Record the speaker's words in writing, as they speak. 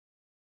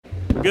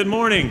Good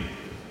morning.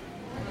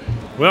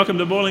 Welcome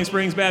to Boiling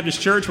Springs Baptist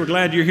Church. We're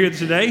glad you're here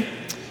today.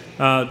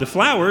 The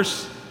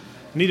flowers,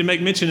 I need to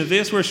make mention of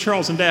this. Where's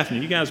Charles and Daphne?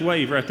 You guys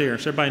wave right there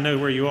so everybody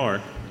knows where you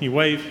are. You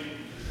wave.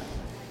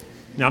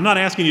 Now, I'm not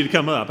asking you to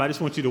come up. I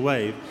just want you to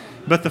wave.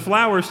 But the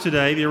flowers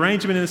today, the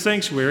arrangement in the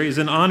sanctuary is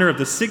in honor of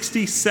the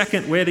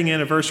 62nd wedding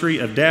anniversary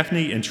of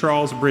Daphne and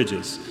Charles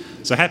Bridges.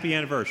 So happy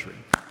anniversary.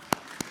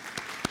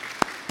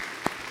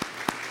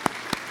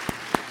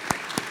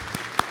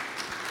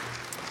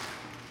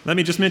 Let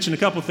me just mention a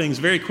couple of things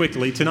very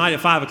quickly. Tonight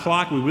at 5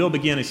 o'clock, we will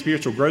begin a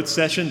spiritual growth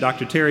session.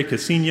 Dr. Terry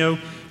Casino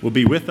will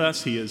be with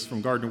us. He is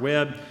from Gardner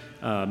Webb.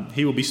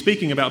 He will be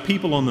speaking about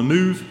people on the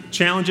move,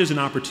 challenges and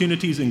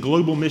opportunities in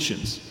global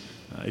missions.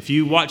 If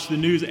you watch the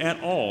news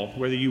at all,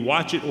 whether you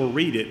watch it or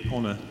read it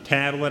on a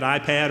tablet,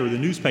 iPad, or the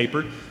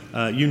newspaper,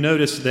 you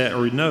notice that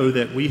or know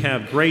that we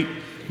have great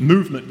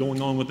movement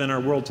going on within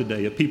our world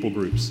today of people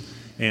groups.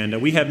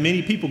 And we have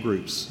many people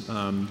groups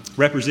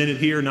represented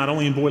here, not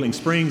only in Boiling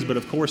Springs, but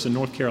of course in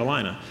North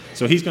Carolina.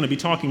 So he's going to be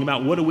talking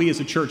about what do we as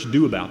a church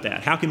do about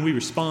that? How can we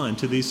respond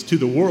to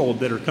the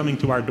world that are coming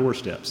to our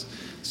doorsteps?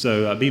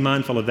 So be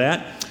mindful of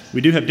that.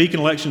 We do have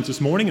deacon elections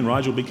this morning, and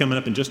Roger will be coming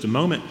up in just a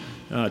moment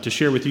to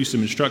share with you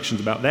some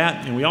instructions about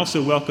that. And we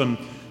also welcome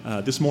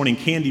this morning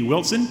Candy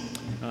Wilson,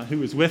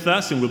 who is with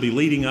us and will be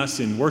leading us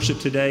in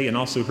worship today, and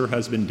also her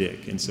husband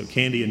Dick. And so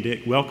Candy and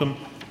Dick, welcome,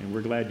 and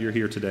we're glad you're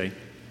here today.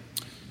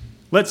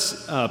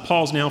 Let's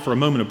pause now for a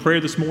moment of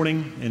prayer this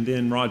morning, and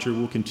then Roger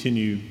will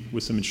continue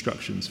with some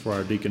instructions for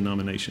our deacon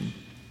nomination.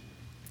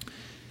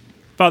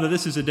 Father,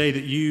 this is a day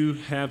that you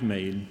have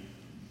made,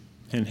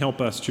 and help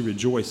us to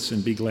rejoice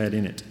and be glad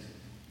in it.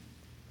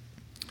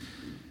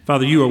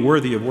 Father, you are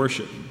worthy of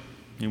worship,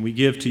 and we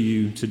give to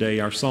you today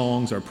our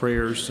songs, our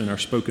prayers, and our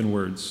spoken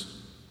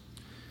words.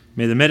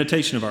 May the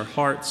meditation of our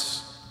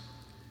hearts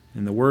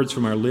and the words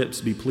from our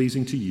lips be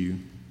pleasing to you.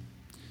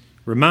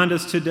 Remind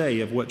us today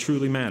of what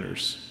truly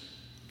matters.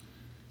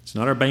 It's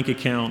not our bank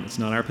account, it's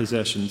not our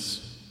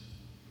possessions.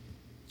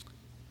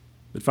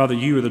 But Father,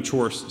 you are the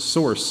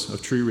source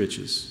of true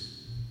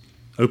riches.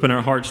 Open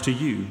our hearts to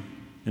you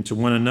and to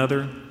one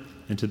another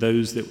and to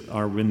those that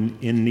are in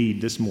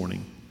need this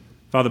morning.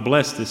 Father,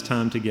 bless this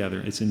time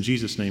together. It's in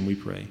Jesus' name we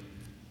pray.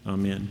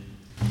 Amen.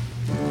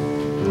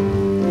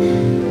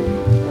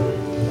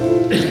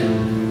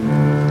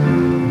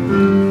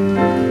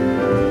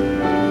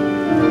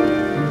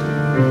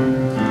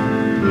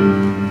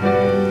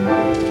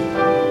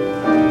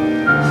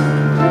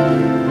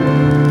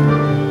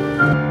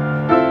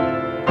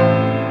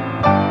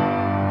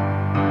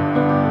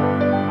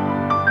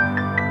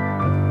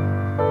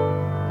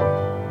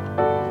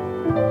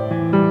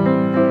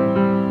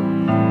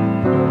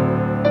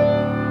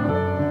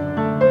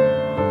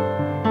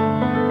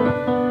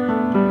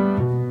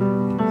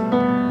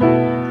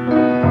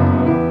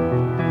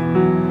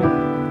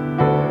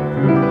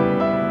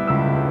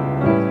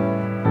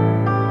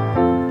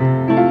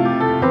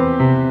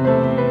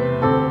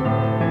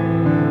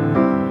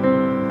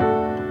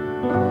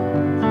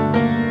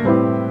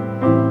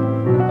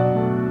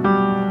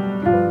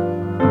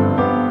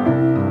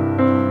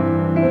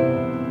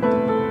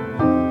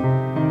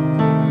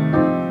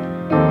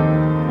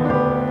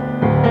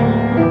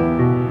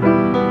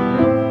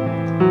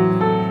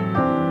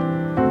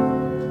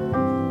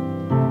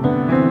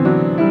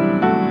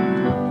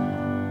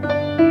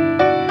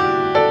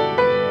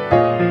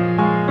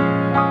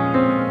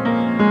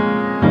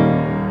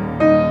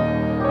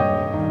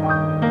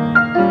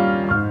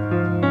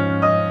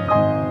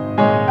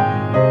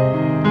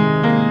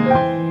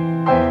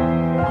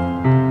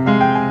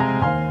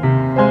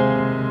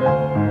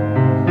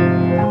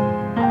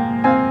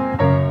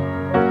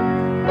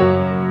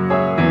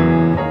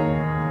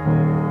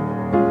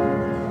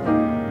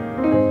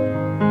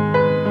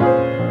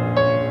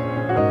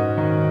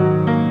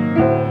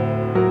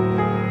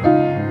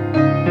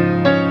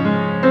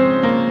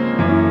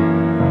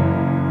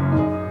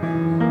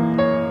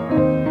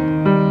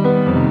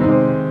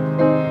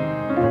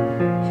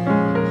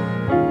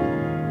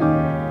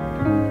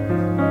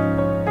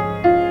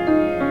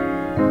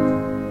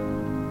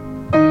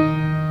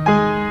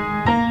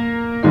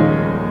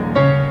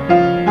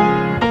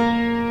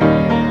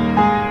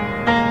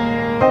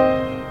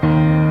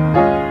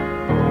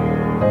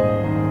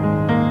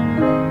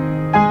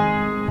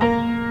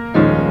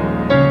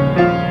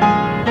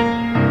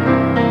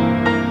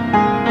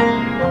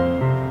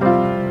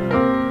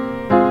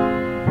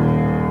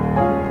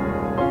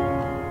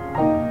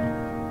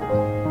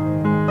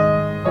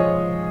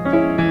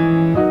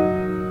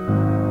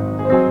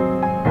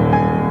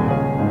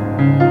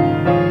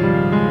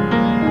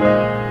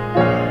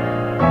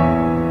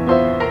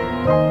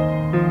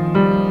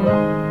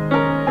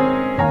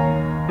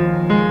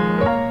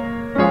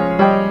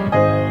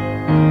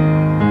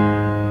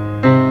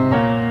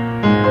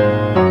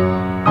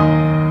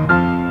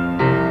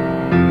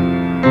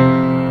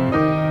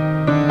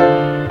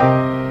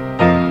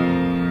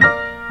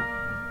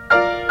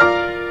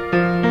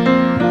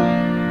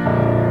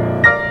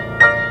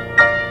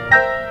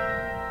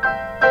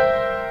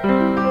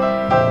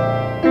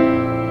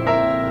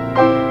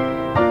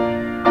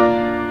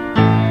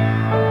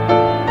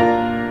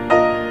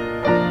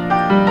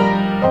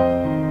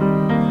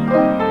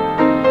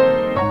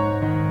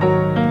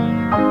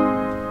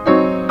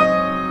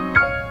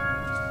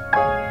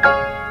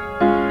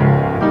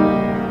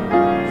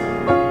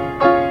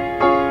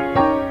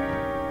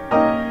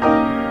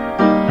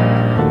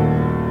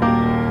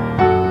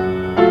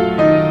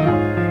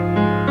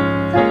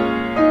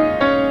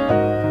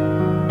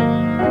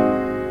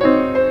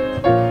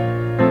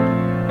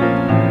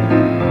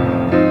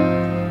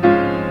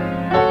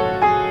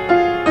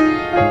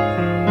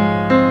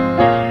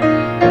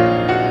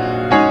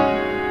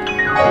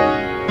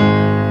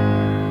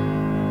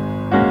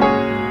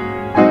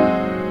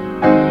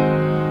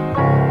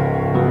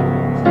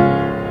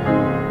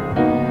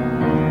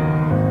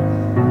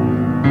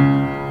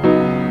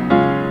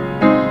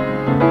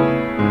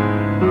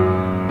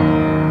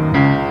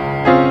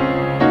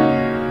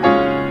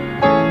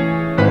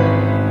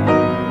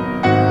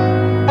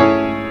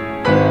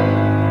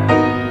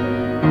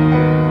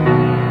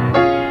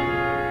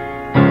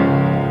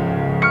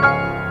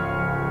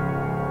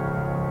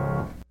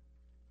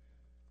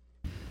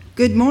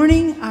 Good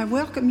morning. I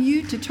welcome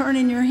you to turn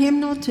in your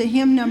hymnal to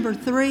hymn number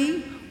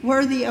 3,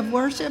 Worthy of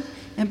Worship,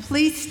 and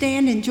please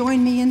stand and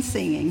join me in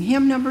singing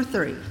hymn number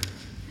 3.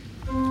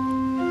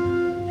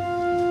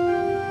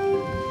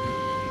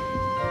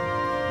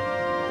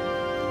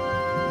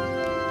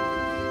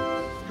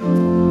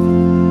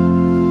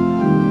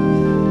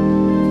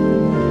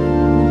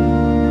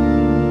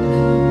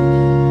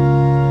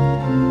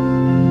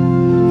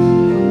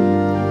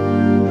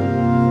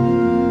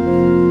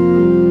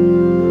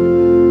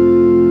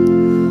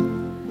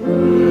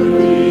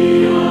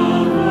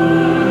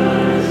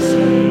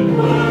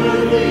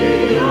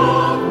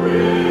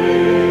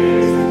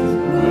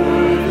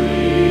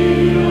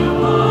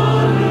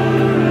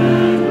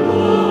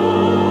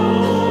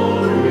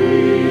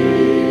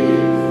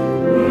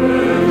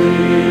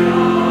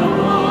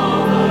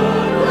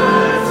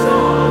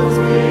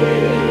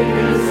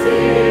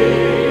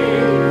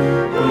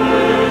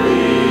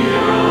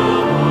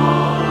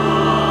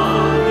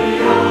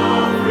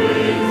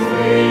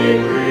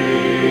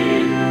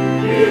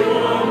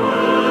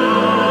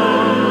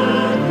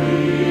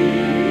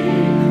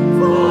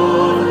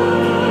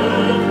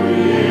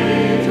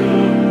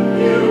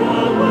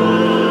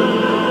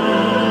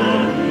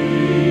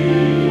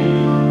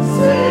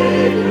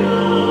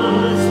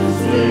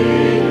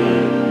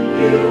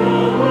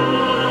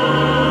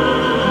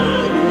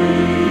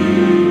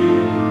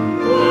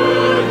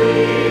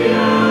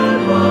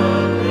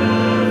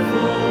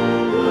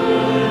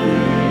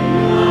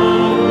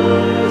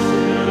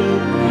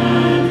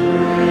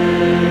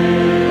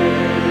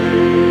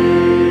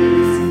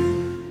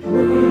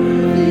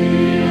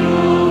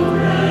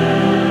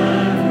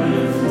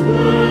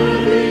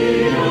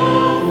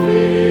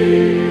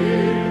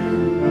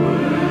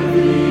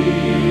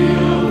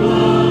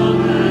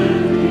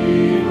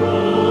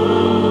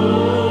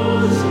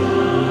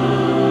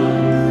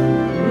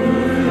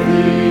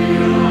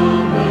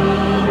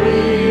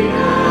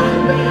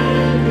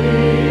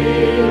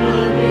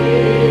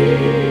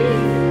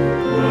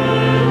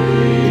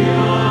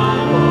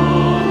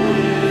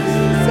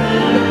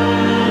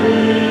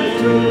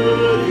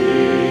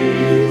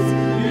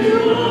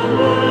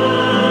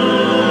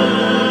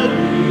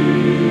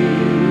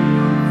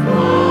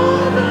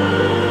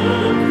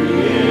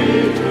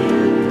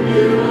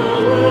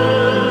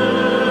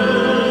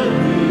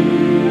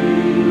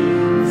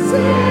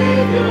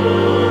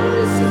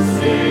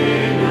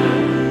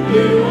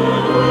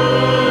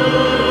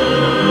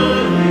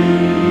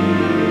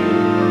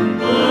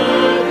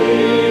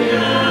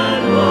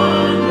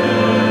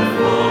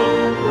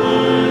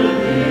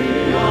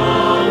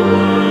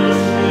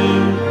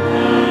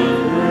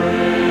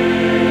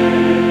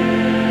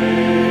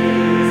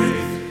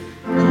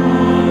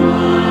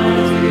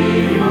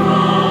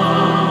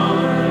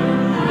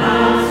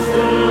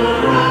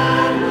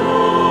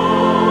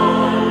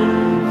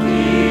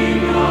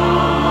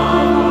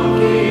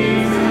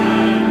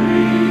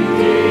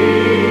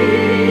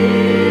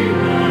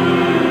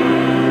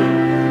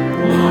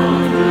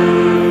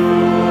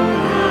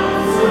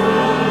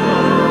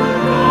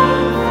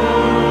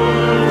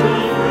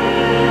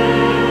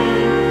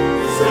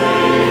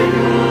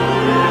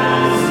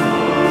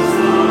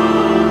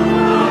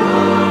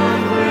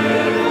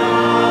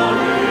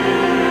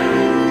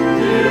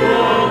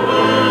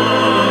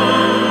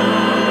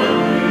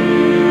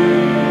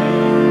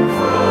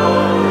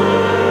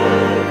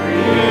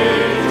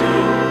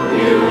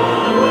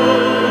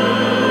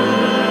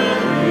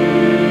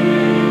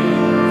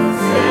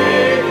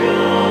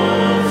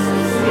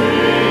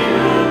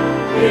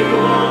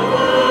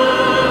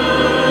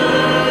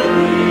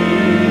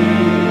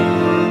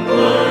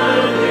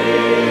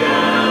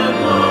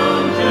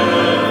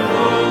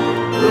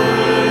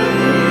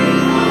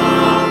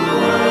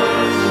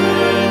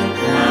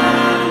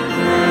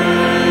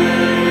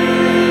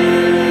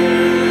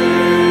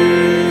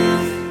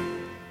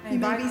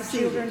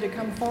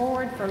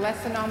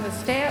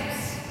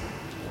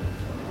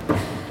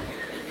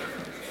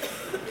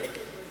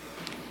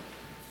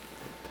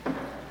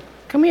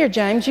 Come here,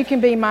 James. You can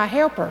be my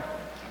helper.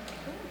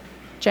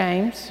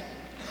 James.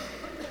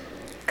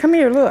 Come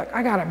here, look.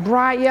 I got a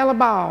bright yellow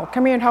ball.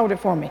 Come here and hold it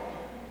for me.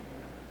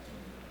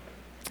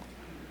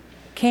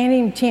 Can't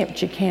even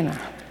tempt you, can I?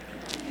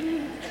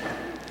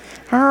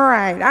 All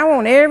right. I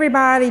want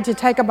everybody to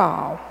take a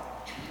ball.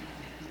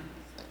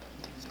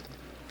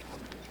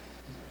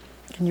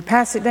 Can you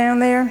pass it down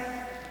there?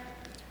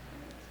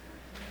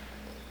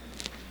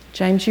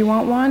 James, you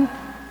want one?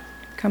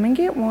 Come and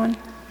get one.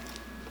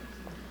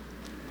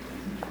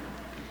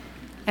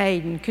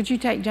 Aiden, could you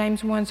take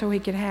James one so he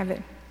could have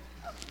it?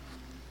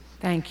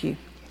 Thank you.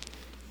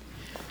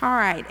 All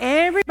right,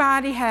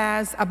 everybody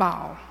has a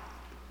ball.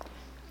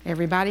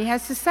 Everybody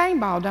has the same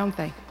ball, don't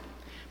they?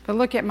 But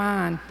look at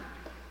mine.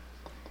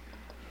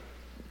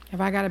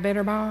 Have I got a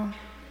better ball?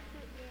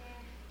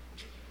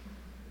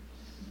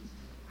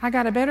 I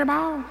got a better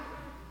ball?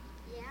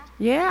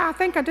 Yeah, I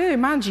think I do.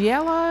 Mine's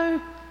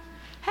yellow.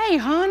 Hey,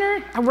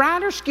 Hunter,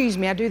 Ryder, excuse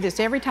me, I do this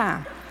every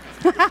time.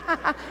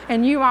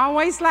 And you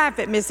always laugh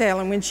at Miss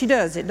Ellen when she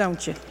does it,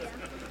 don't you?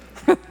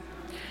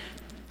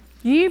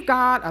 You've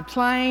got a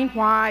plain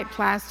white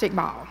plastic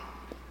ball.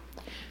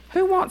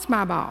 Who wants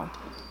my ball?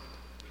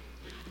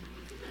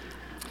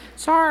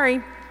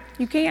 Sorry,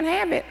 you can't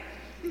have it.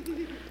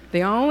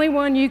 The only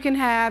one you can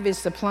have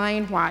is the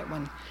plain white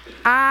one.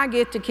 I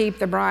get to keep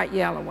the bright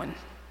yellow one.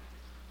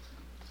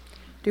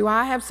 Do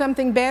I have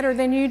something better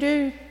than you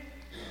do?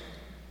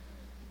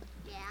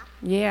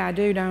 Yeah, I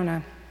do, don't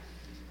I?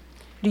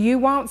 Do you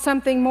want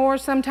something more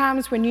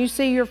sometimes when you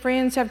see your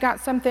friends have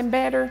got something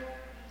better?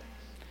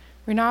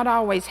 We're not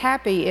always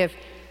happy if,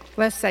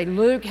 let's say,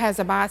 Luke has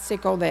a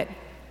bicycle that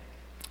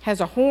has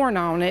a horn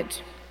on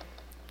it,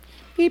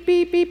 beep,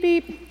 beep, beep,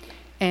 beep,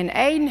 and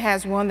Aiden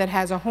has one that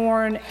has a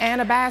horn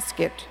and a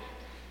basket.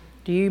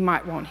 You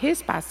might want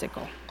his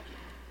bicycle.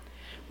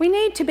 We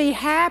need to be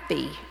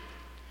happy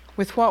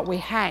with what we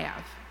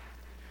have.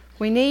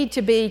 We need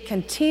to be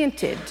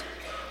contented.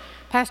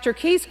 Pastor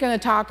Keith's going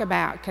to talk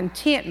about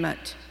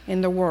contentment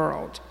in the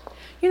world.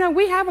 You know,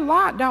 we have a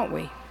lot, don't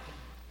we?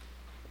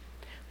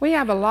 We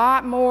have a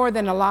lot more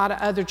than a lot of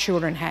other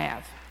children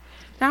have.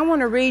 Now I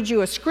want to read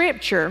you a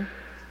scripture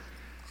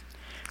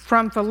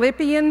from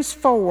Philippians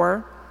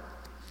 4,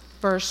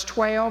 verse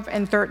 12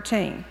 and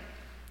 13.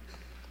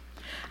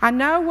 I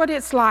know what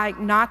it's like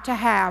not to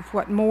have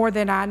what more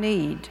than I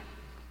need.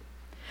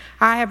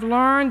 I have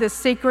learned the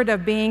secret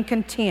of being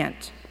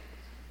content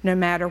no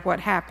matter what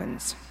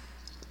happens.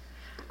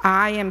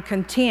 I am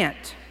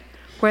content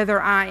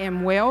whether I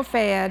am well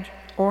fed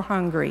or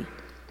hungry.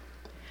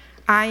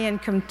 I am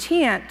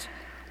content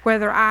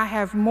whether I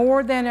have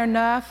more than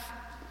enough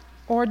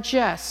or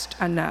just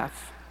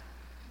enough.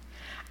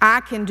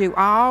 I can do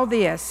all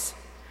this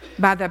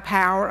by the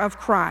power of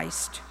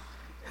Christ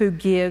who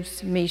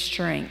gives me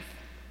strength.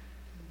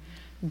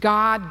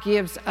 God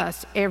gives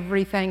us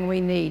everything we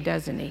need,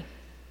 doesn't He?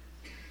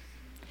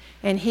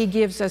 And He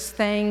gives us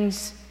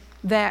things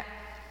that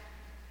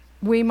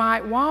we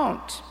might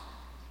want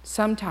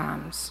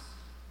sometimes.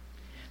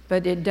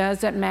 But it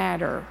doesn't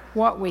matter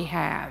what we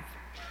have.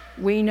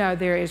 We know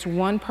there is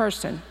one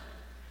person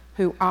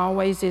who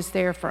always is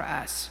there for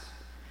us,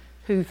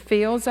 who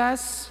fills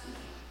us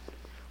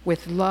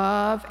with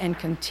love and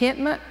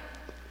contentment,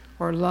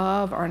 or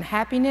love or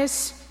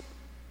happiness.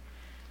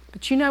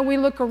 But you know, we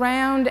look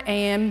around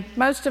and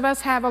most of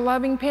us have a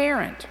loving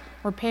parent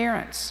or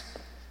parents.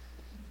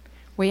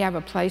 We have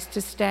a place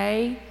to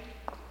stay.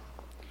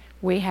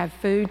 We have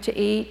food to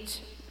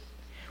eat.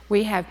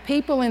 We have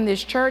people in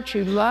this church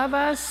who love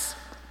us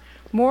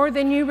more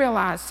than you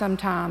realize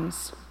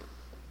sometimes.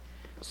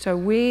 So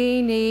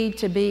we need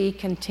to be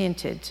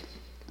contented.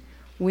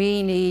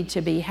 We need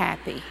to be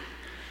happy.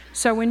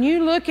 So when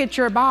you look at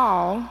your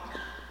ball,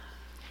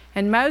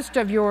 and most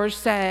of yours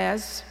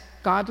says,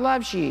 God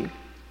loves you.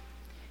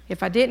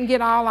 If I didn't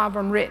get all of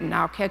them written,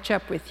 I'll catch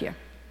up with you.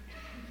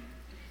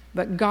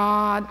 But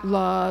God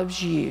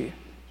loves you.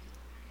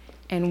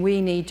 And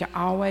we need to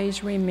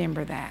always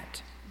remember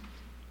that.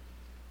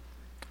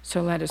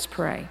 So let us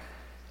pray.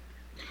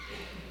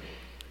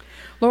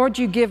 Lord,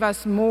 you give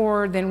us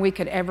more than we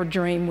could ever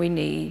dream we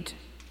need.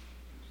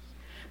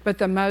 But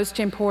the most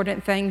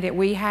important thing that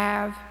we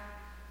have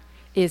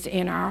is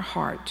in our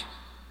heart.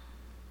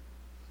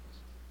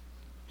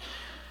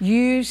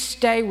 You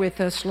stay with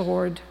us,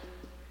 Lord,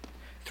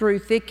 through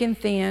thick and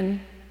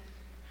thin,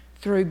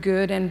 through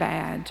good and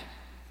bad,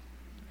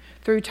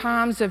 through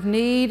times of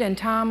need and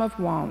time of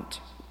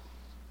want.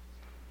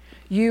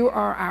 You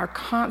are our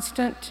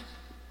constant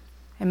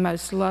and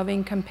most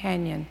loving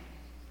companion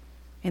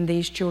in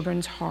these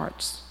children's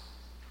hearts.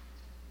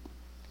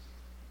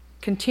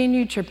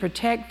 Continue to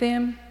protect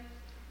them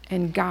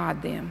and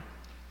guide them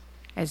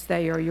as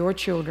they are your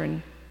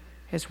children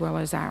as well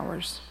as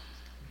ours.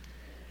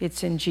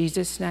 It's in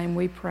Jesus' name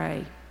we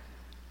pray.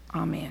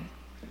 Amen.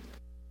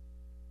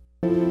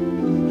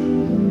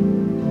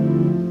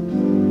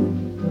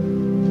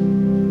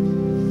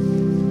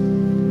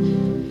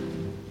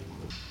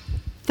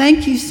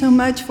 Thank you so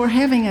much for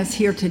having us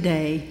here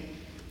today.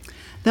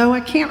 Though I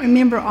can't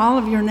remember all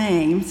of your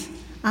names,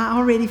 I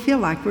already feel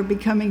like we're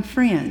becoming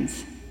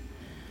friends.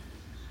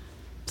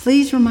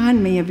 Please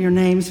remind me of your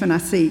names when I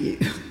see you.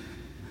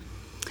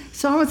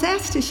 So I was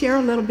asked to share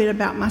a little bit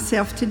about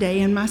myself today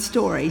and my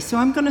story. So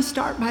I'm going to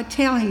start by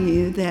telling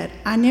you that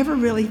I never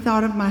really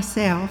thought of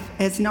myself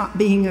as not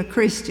being a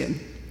Christian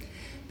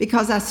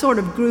because I sort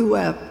of grew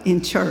up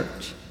in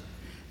church.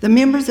 The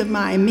members of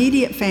my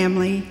immediate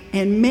family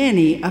and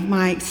many of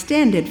my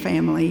extended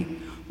family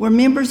were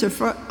members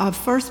of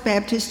First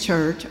Baptist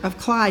Church of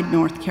Clyde,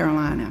 North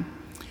Carolina.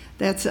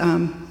 That's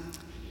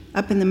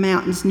up in the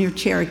mountains near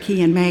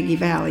Cherokee and Maggie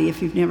Valley,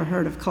 if you've never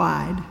heard of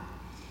Clyde.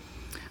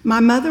 My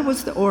mother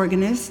was the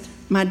organist,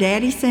 my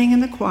daddy sang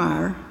in the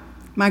choir,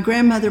 my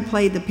grandmother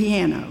played the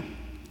piano.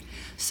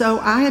 So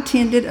I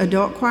attended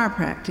adult choir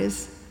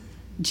practice,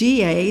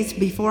 GAs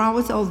before I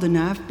was old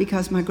enough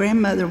because my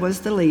grandmother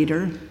was the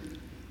leader,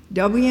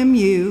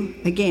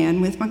 WMU, again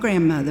with my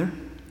grandmother,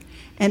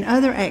 and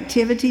other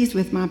activities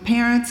with my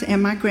parents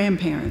and my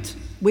grandparents.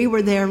 We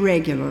were there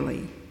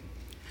regularly.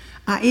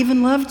 I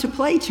even loved to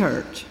play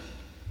church.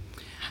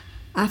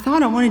 I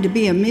thought I wanted to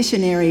be a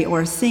missionary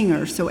or a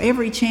singer, so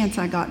every chance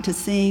I got to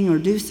sing or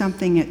do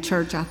something at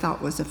church I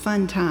thought was a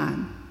fun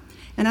time.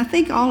 And I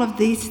think all of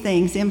these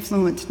things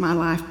influenced my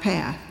life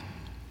path.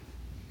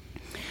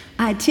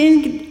 I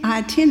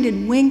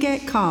attended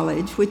Wingate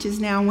College, which is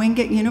now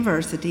Wingate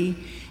University,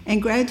 and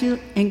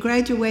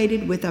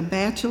graduated with a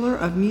Bachelor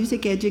of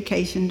Music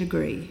Education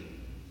degree.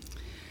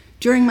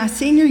 During my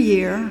senior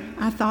year,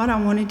 I thought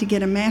I wanted to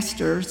get a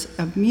Master's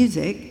of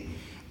Music,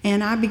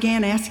 and I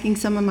began asking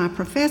some of my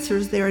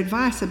professors their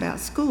advice about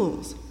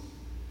schools.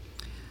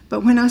 But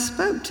when I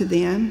spoke to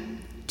them,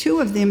 2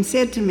 of them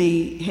said to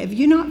me, "Have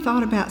you not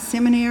thought about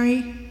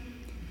seminary?"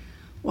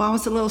 Well, I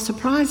was a little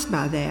surprised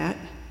by that,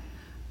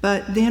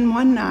 but then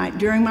one night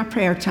during my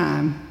prayer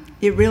time,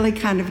 it really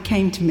kind of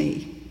came to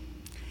me.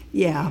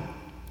 Yeah,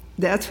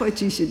 that's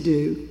what you should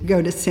do,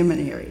 go to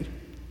seminary.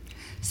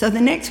 So the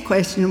next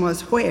question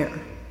was where?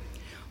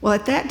 Well,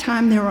 at that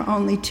time, there were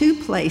only 2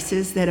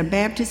 places that a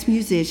Baptist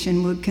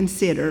musician would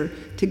consider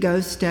to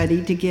go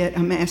study to get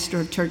a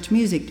Master of Church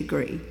Music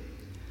degree.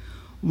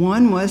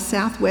 One was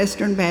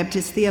Southwestern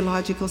Baptist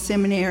Theological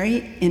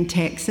Seminary in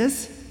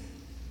Texas.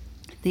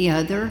 The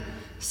other,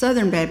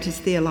 Southern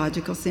Baptist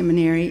Theological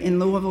Seminary in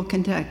Louisville,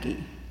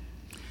 Kentucky.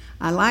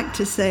 I like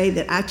to say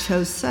that I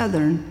chose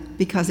Southern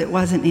because it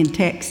wasn't in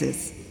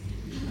Texas.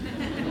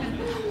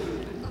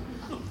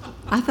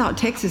 I thought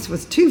Texas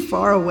was too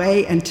far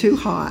away and too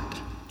hot.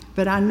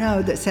 But I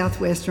know that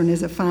Southwestern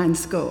is a fine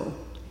school.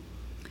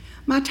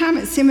 My time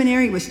at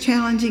seminary was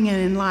challenging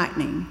and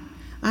enlightening.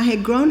 I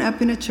had grown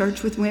up in a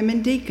church with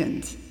women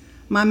deacons.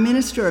 My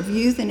minister of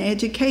youth and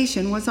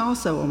education was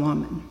also a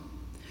woman.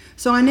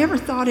 So I never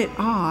thought it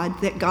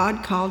odd that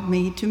God called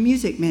me to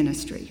music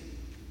ministry.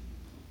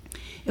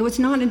 It was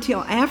not until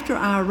after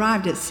I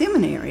arrived at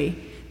seminary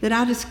that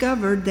I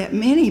discovered that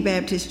many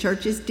Baptist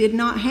churches did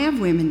not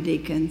have women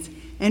deacons,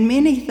 and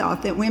many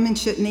thought that women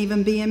shouldn't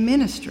even be in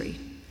ministry.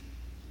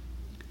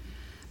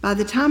 By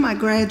the time I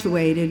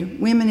graduated,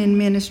 women in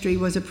ministry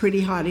was a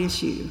pretty hot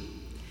issue,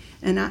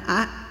 and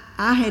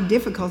I had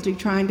difficulty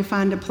trying to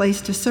find a place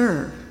to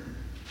serve.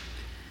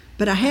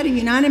 But I had a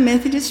United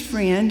Methodist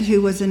friend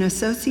who was an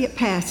associate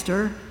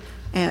pastor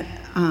at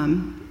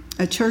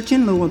a church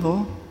in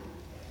Louisville.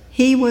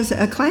 He was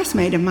a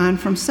classmate of mine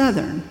from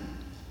Southern,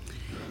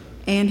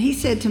 and he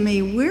said to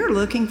me, "We're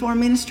looking for a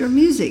minister of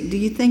music. Do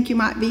you think you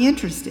might be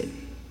interested?"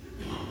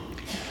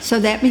 So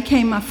that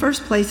became my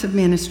first place of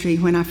ministry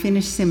when I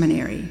finished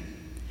seminary.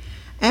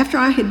 After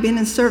I had been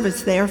in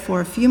service there for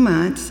a few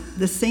months,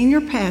 the senior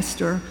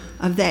pastor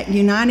of that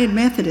United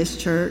Methodist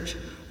church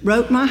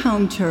wrote my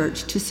home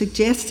church to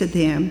suggest to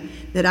them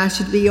that I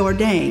should be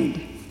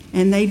ordained,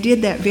 and they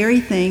did that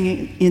very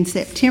thing in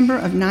September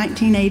of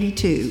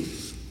 1982.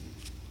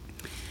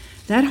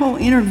 That whole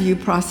interview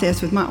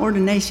process with my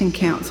ordination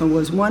council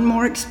was one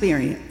more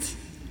experience.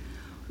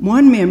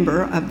 One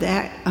member of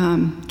that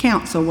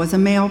council was a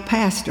male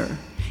pastor,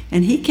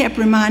 and he kept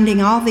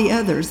reminding all the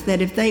others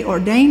that if they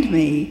ordained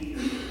me,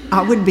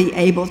 I would be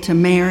able to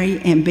marry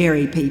and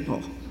bury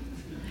people.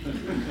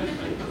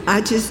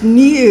 I just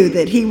knew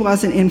that he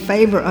wasn't in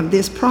favor of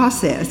this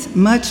process,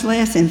 much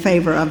less in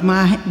favor of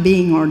my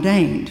being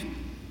ordained.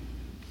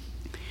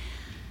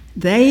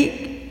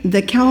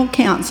 The whole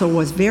council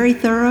was very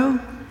thorough,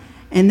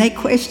 and they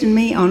questioned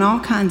me on all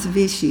kinds of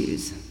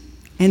issues.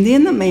 And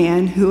then the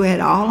man who had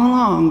all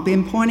along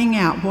been pointing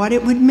out what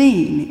it would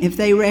mean if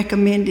they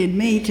recommended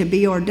me to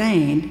be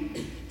ordained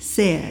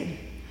said,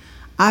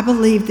 "I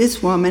believe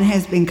this woman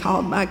has been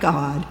called by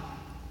God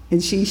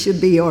and she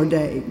should be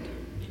ordained."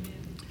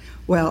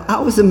 Well, I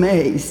was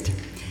amazed,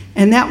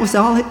 and that was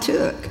all it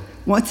took.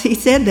 Once he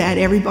said that,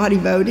 everybody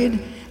voted,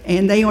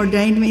 and they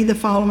ordained me the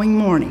following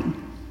morning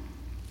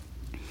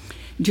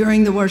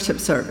during the worship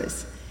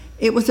service.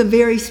 It was a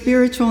very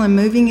spiritual and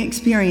moving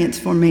experience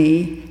for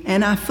me,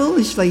 and I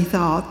foolishly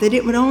thought that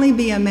it would only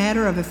be a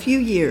matter of a few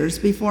years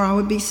before I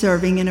would be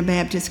serving in a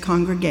Baptist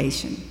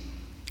congregation.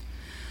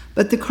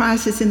 But the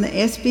crisis in the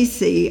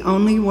SBC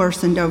only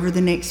worsened over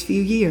the next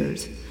few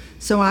years,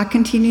 so I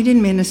continued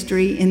in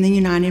ministry in the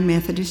United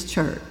Methodist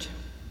Church.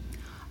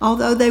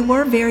 Although they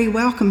were very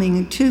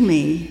welcoming to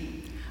me,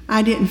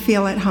 I didn't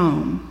feel at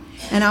home,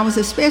 and I was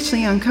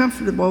especially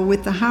uncomfortable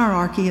with the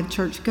hierarchy of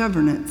church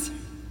governance.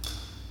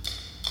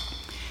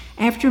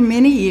 After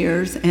many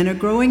years and a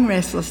growing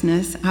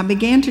restlessness, I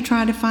began to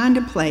try to find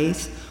a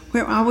place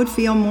where I would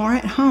feel more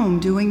at home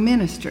doing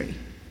ministry.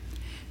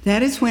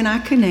 That is when I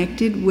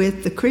connected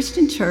with the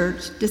Christian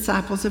Church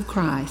Disciples of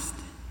Christ.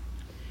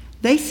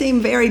 They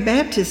seem very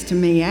Baptist to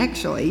me,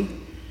 actually.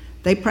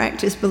 They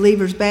practice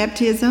believers'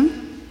 baptism.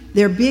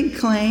 Their big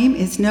claim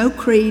is no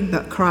creed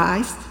but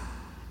Christ.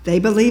 They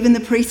believe in the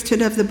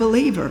priesthood of the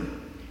believer,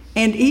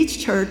 and each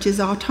church is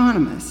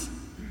autonomous.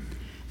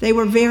 They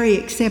were very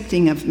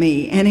accepting of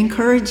me and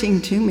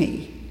encouraging to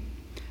me.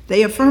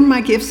 They affirmed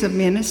my gifts of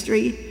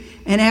ministry,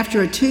 and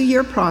after a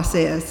 2-year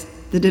process,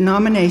 the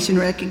denomination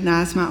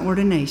recognized my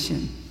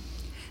ordination.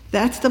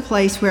 That's the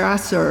place where I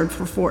served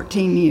for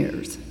 14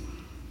 years.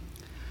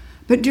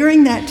 But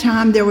during that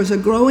time, there was a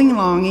growing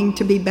longing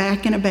to be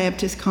back in a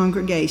Baptist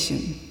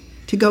congregation,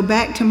 to go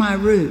back to my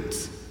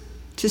roots,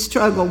 to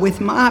struggle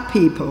with my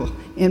people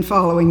in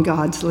following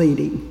God's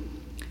leading.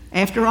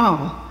 After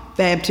all,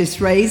 Baptists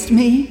raised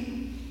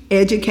me,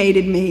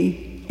 educated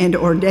me, and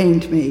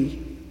ordained me.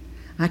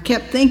 I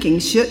kept thinking,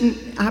 shouldn't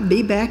I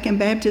be back in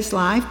Baptist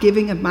life,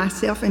 giving of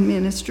myself in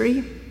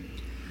ministry?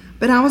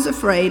 But I was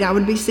afraid I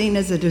would be seen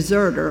as a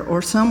deserter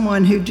or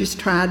someone who just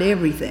tried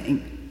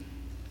everything.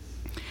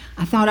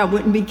 I thought I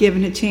wouldn't be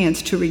given a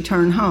chance to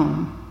return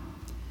home.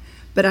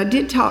 But I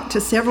did talk to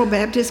several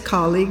Baptist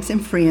colleagues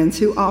and friends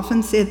who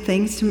often said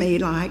things to me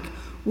like,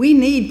 "We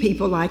need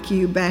people like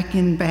you back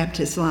in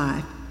Baptist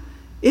life.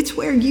 It's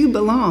where you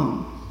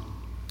belong."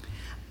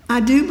 I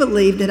do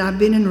believe that I've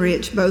been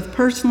enriched both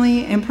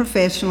personally and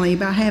professionally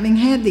by having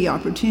had the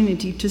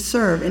opportunity to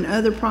serve in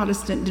other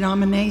Protestant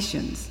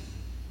denominations.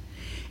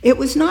 It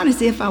was not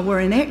as if I were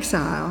in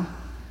exile,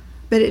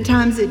 but at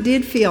times it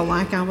did feel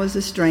like I was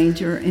a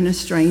stranger in a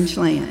strange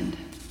land.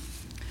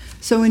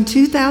 So in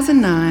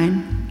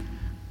 2009,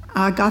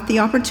 I got the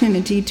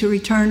opportunity to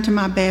return to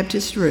my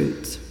Baptist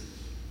roots.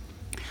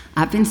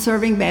 I've been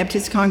serving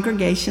Baptist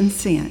congregations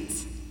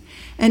since,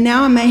 and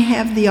now I may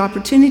have the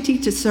opportunity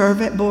to serve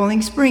at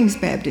Boiling Springs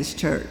Baptist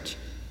Church,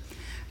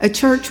 a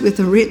church with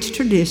a rich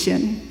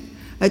tradition,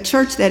 a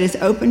church that is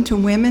open to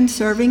women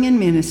serving in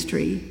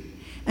ministry,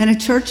 and a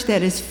church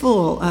that is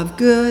full of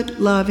good,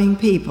 loving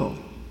people.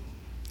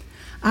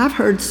 I've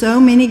heard so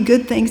many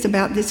good things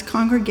about this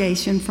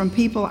congregation from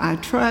people I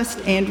trust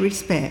and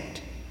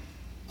respect.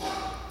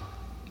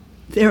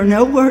 There are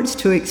no words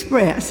to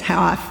express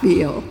how I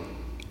feel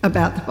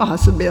about the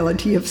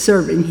possibility of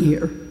serving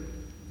here.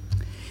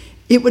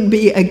 It would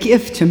be a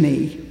gift to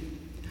me.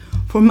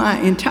 For my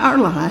entire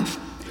life,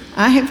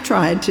 I have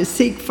tried to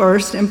seek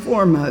first and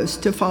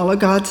foremost to follow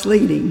God's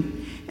leading,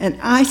 and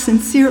I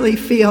sincerely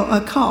feel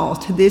a call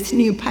to this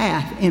new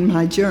path in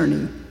my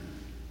journey.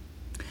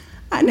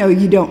 I know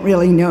you don't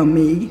really know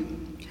me,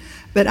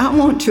 but I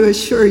want to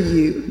assure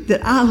you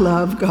that I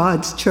love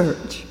God's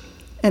church,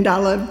 and I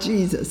love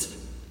Jesus.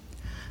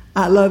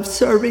 I love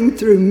serving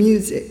through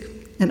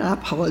music, and I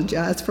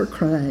apologize for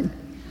crying.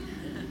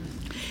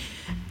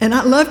 And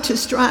I love to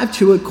strive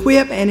to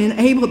equip and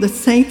enable the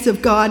saints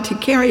of God to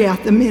carry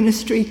out the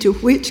ministry to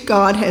which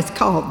God has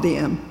called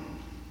them.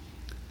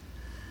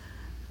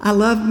 I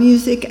love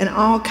music and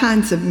all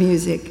kinds of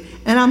music,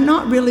 and I'm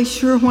not really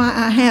sure why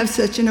I have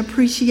such an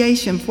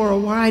appreciation for a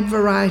wide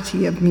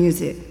variety of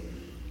music.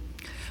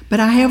 But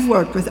I have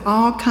worked with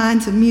all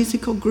kinds of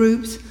musical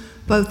groups,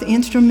 both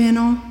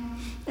instrumental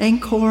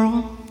and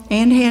choral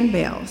and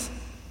handbells.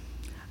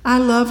 I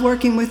love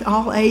working with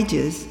all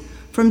ages,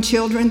 from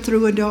children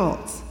through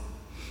adults.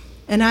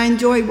 And I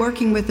enjoy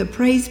working with a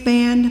praise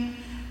band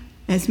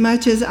as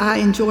much as I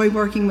enjoy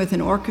working with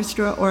an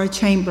orchestra or a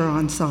chamber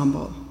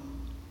ensemble.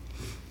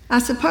 I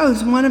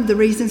suppose one of the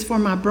reasons for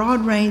my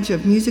broad range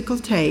of musical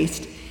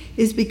taste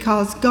is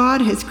because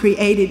God has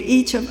created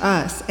each of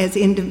us as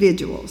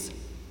individuals.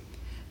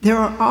 There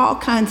are all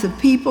kinds of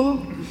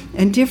people,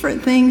 and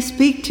different things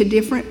speak to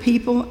different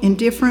people in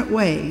different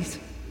ways.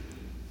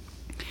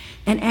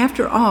 And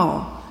after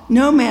all,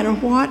 no matter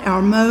what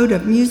our mode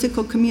of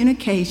musical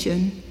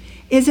communication,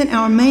 isn't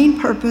our main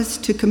purpose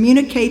to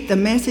communicate the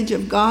message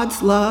of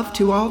God's love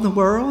to all the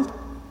world?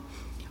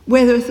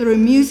 Whether through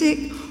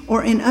music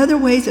or in other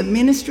ways of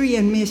ministry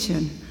and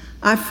mission,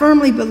 I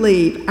firmly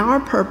believe our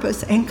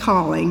purpose and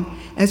calling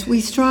as we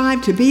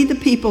strive to be the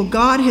people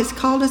God has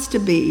called us to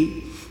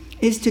be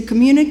is to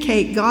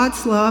communicate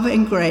God's love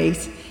and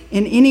grace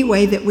in any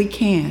way that we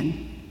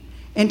can,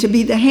 and to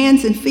be the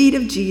hands and feet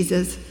of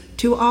Jesus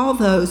to all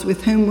those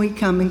with whom we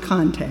come in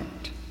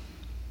contact.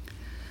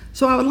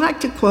 So I would like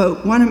to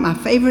quote one of my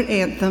favorite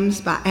anthems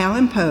by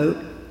Alan Pope,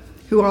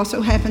 who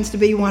also happens to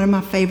be one of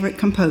my favorite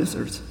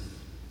composers.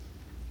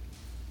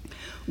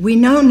 "We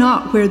know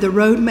not where the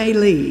road may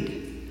lead,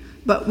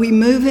 but we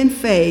move in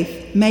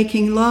faith,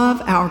 making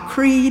love our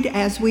creed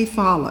as we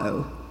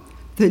follow.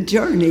 The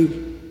journey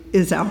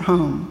is our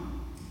home."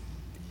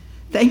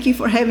 Thank you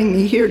for having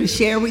me here to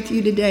share with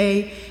you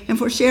today and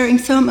for sharing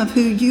some of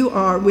who you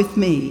are with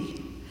me.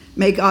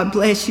 May God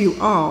bless you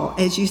all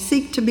as you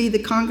seek to be the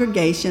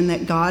congregation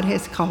that God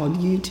has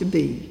called you to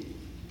be.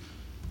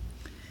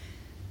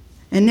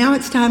 And now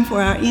it's time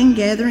for our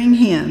in-gathering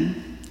hymn.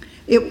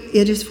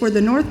 It is for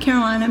the North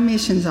Carolina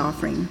Missions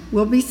Offering.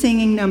 We'll be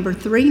singing number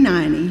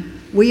 390,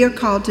 "We Are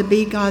Called to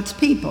Be God's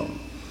People."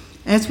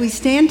 As we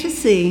stand to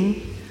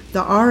sing,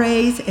 the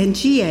RAs and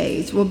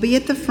GAs will be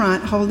at the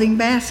front holding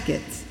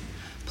baskets.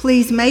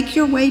 Please make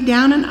your way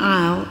down an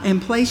aisle and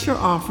place your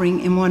offering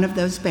in one of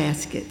those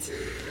baskets.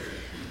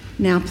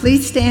 Now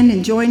please stand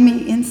and join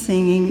me in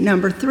singing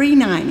number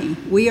 390,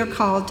 "We Are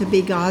Called to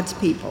Be God's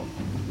People."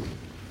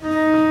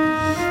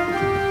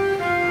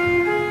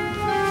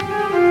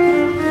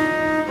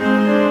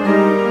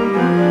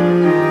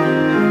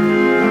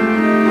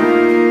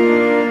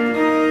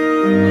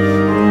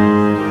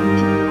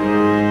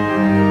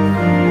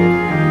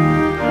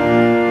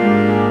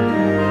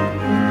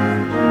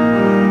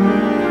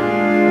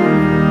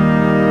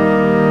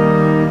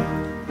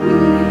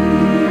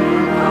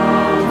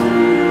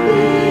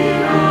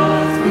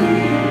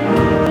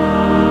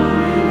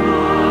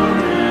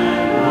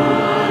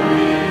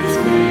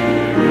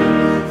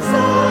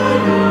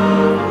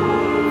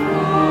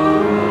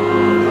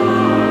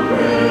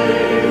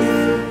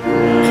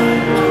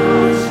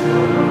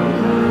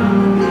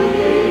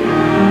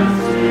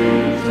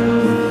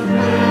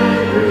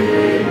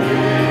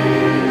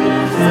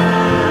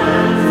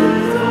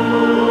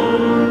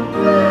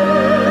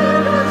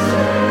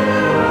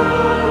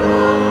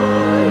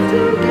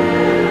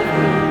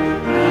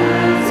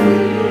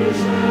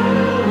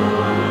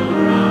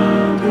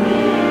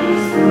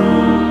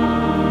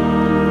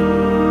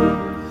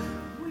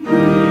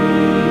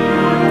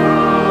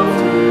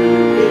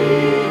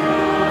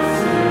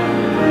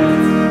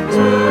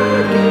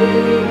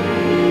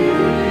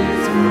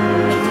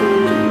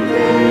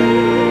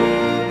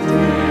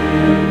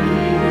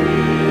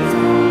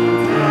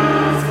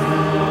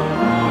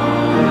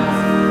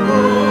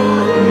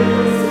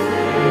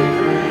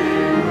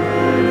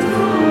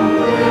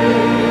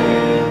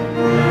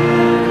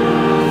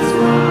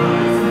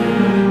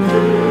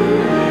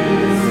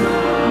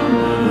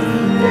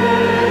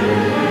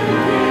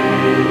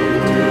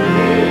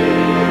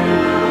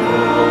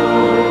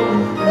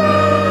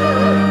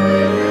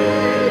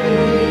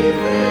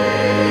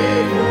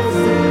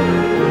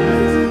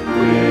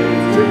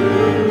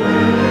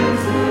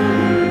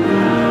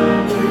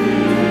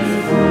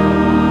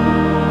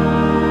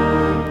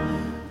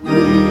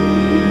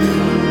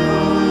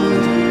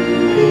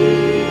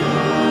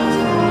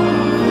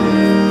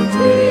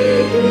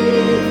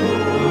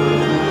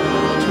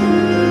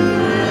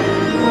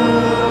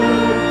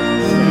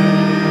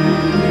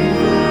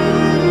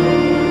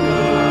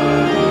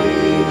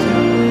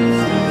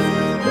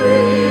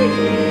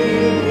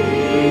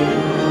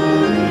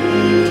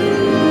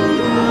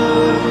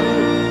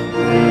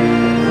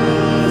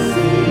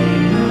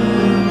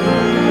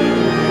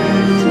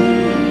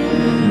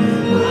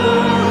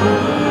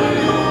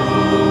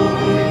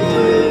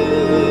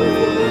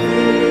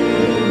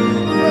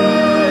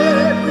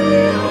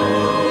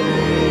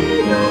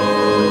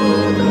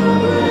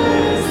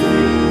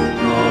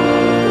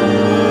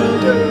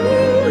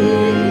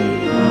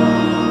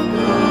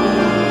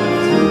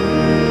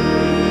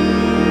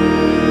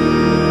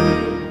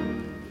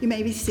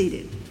 be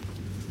seated.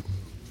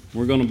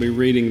 We're going to be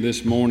reading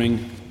this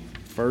morning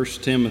 1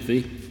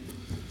 Timothy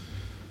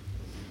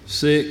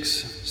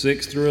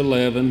 6 through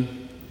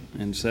 11,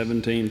 and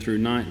 17 through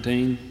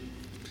 19.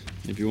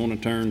 If you want to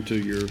turn to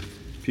your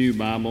Pew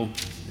Bible,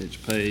 it's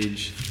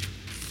page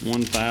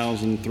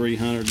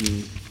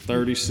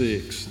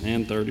 1336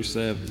 and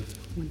 37.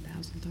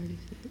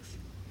 1036.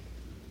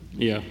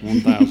 Yeah,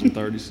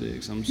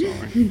 1036. I'm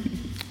sorry.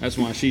 That's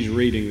why she's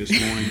reading this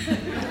morning.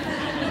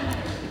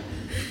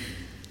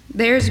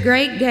 There is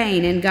great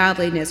gain in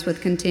godliness with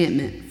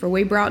contentment, for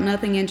we brought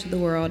nothing into the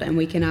world, and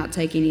we cannot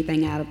take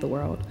anything out of the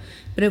world.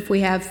 But if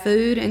we have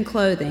food and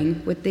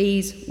clothing, with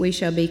these we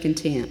shall be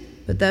content.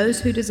 But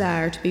those who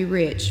desire to be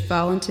rich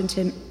fall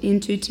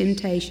into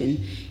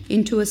temptation,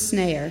 into a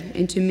snare,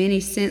 into many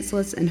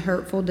senseless and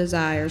hurtful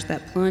desires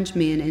that plunge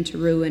men into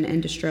ruin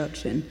and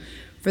destruction.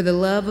 For the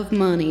love of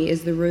money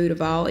is the root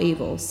of all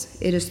evils.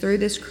 It is through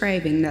this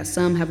craving that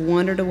some have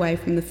wandered away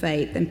from the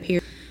faith and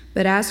pierced.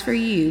 But as for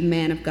you,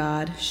 man of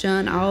God,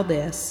 shun all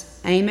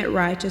this. Aim at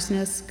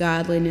righteousness,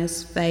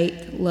 godliness,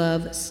 faith,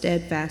 love,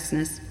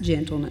 steadfastness,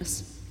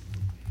 gentleness.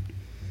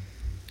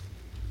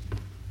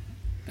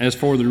 As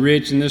for the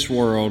rich in this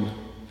world,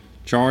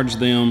 charge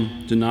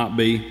them to not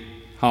be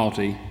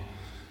haughty,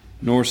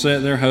 nor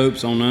set their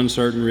hopes on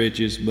uncertain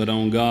riches, but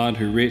on God,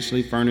 who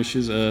richly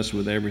furnishes us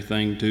with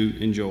everything to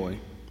enjoy.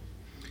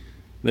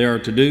 They are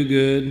to do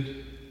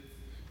good,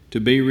 to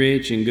be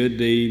rich in good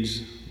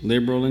deeds,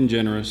 liberal and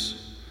generous,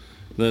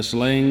 thus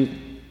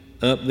laying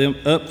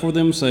up for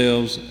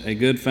themselves a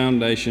good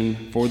foundation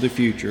for the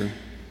future,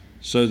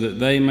 so that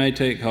they may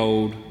take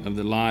hold of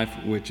the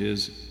life which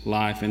is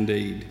life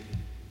indeed.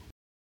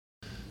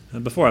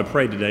 Before I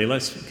pray today,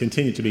 let's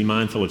continue to be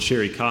mindful of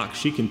Sherry Cox.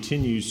 She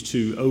continues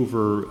to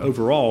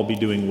overall be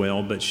doing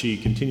well, but she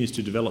continues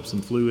to develop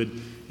some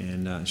fluid,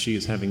 and she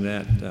is having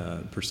that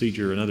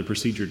another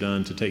procedure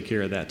done to take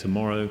care of that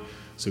tomorrow.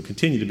 So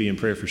continue to be in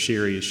prayer for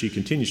Sherry as she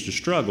continues to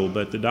struggle,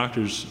 but the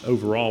doctors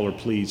overall are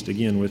pleased,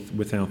 again,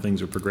 with how things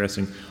are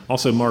progressing.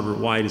 Also, Margaret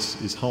White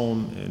is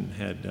home and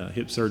had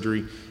hip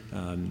surgery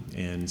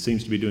and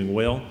seems to be doing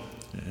well.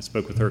 I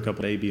spoke with her a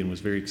couple of days and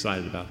was very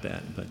excited about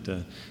that.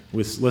 But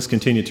let's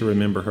continue to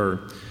remember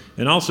her.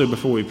 And also,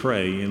 before we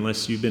pray,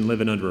 unless you've been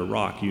living under a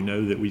rock, you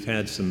know that we've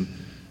had some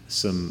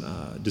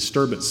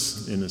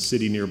disturbance in a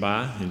city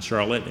nearby in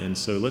Charlotte. And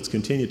so let's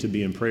continue to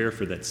be in prayer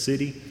for that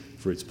city,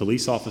 for its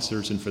police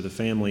officers, and for the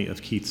family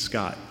of Keith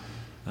Scott.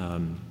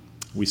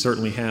 We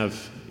certainly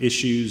have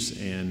issues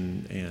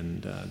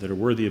and that are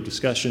worthy of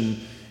discussion,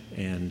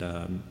 and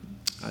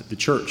the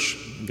church,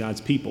 God's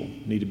people,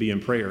 need to be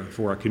in prayer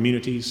for our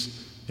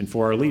communities and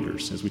for our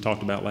leaders, as we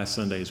talked about last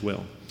Sunday as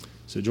well.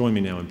 So join me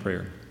now in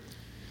prayer.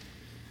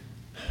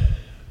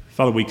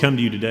 Father, we come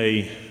to you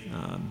today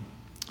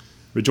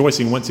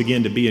rejoicing once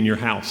again to be in your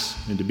house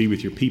and to be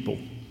with your people.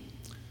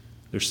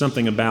 There's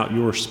something about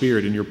your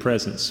spirit and your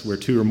presence where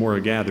two or more are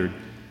gathered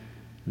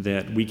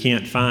that we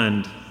can't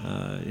find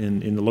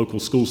in the local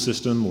school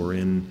system or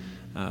in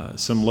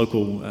some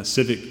local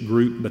civic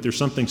group, but there's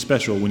something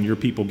special when your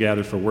people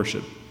gather for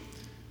worship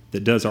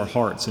that does our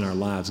hearts and our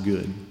lives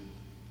good.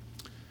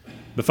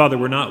 But Father,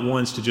 we're not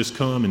ones to just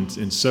come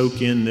and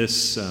soak in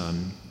this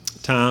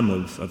time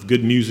of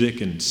good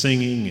music and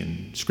singing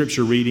and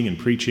scripture reading and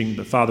preaching,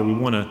 but Father, we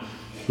want to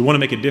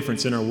make a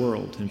difference in our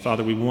world, and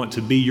Father, we want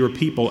to be your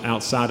people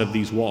outside of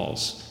these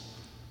walls.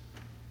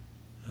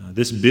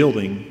 This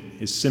building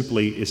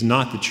is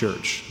not the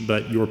church,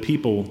 but your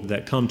people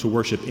that come to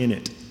worship in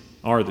it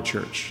are the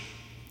church.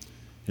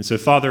 And so,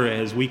 Father,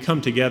 as we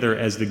come together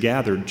as the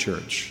gathered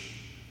church,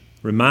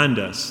 remind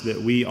us that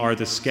we are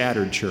the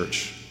scattered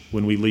church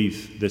when we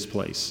leave this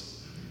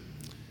place.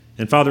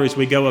 And Father, as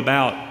we go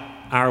about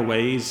our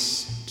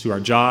ways to our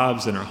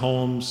jobs and our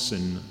homes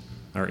and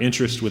our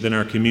interest within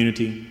our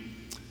community,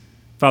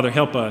 Father,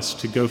 help us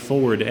to go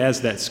forward as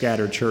that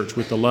scattered church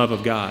with the love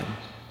of God.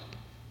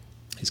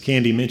 As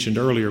Candy mentioned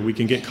earlier, we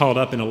can get caught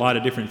up in a lot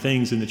of different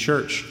things in the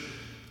church.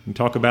 We can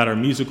talk about our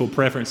musical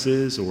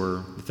preferences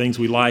or the things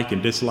we like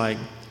and dislike.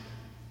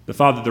 But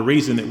Father, the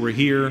reason that we're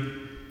here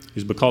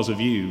is because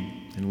of you.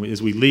 And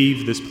as we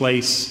leave this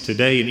place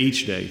today and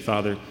each day,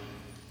 Father,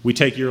 we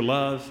take your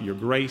love, your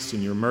grace,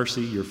 and your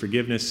mercy, your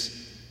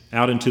forgiveness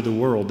out into the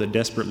world that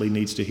desperately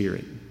needs to hear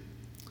it.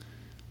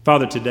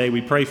 Father, today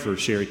we pray for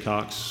Sherry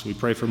Cox. We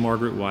pray for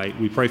Margaret White.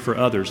 We pray for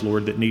others,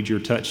 Lord, that need your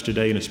touch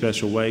today in a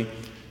special way.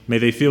 May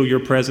they feel your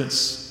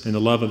presence and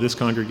the love of this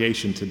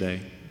congregation today.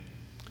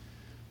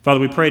 Father,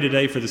 we pray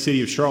today for the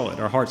city of Charlotte.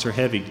 Our hearts are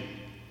heavy.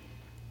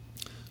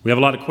 We have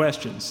a lot of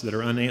questions that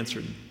are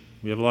unanswered.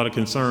 We have a lot of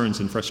concerns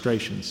and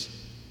frustrations.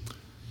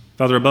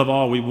 Father, above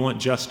all, we want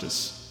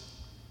justice.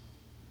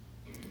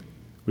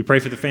 We pray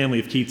for the family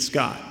of Keith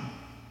Scott,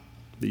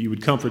 that you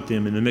would comfort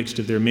them in the midst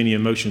of their many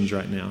emotions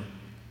right now.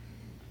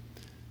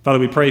 Father,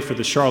 we pray for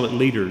the Charlotte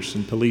leaders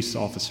and police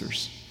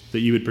officers, that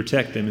you would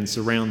protect them and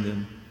surround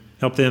them.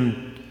 Help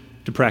them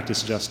to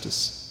practice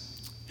justice.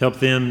 Help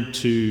them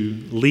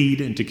to lead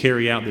and to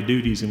carry out the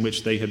duties in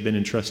which they have been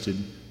entrusted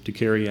to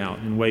carry out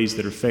in ways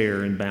that are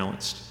fair and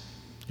balanced,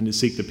 and to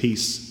seek the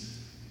peace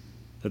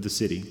of the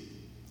city.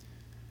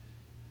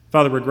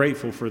 Father, we're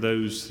grateful for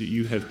those that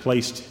you have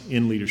placed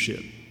in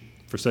leadership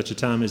for such a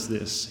time as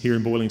this, here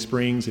in Boiling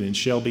Springs and in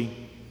Shelby,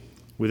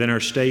 within our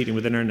state and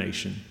within our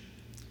nation.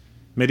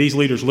 May these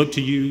leaders look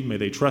to you, may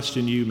they trust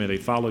in you, may they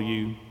follow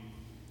you,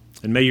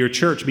 and may your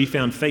church be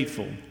found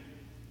faithful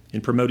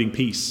in promoting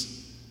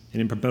peace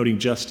and in promoting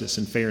justice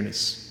and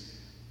fairness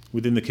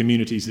within the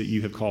communities that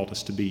you have called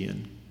us to be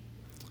in.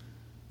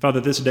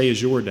 Father, this day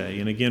is your day,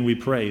 and again we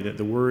pray that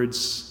the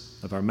words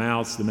of our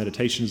mouths, the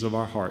meditations of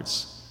our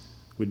hearts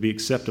would be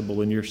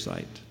acceptable in your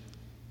sight.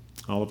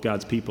 All of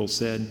God's people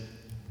said,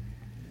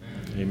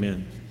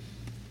 Amen.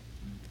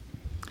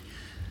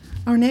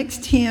 Our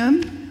next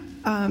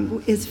hymn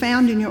is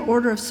found in your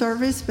order of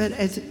service, but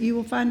as you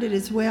will find it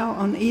as well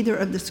on either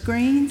of the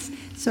screens.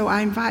 So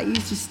I invite you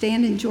to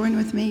stand and join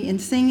with me in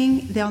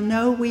singing, "They'll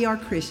Know We Are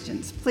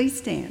Christians." Please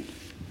stand.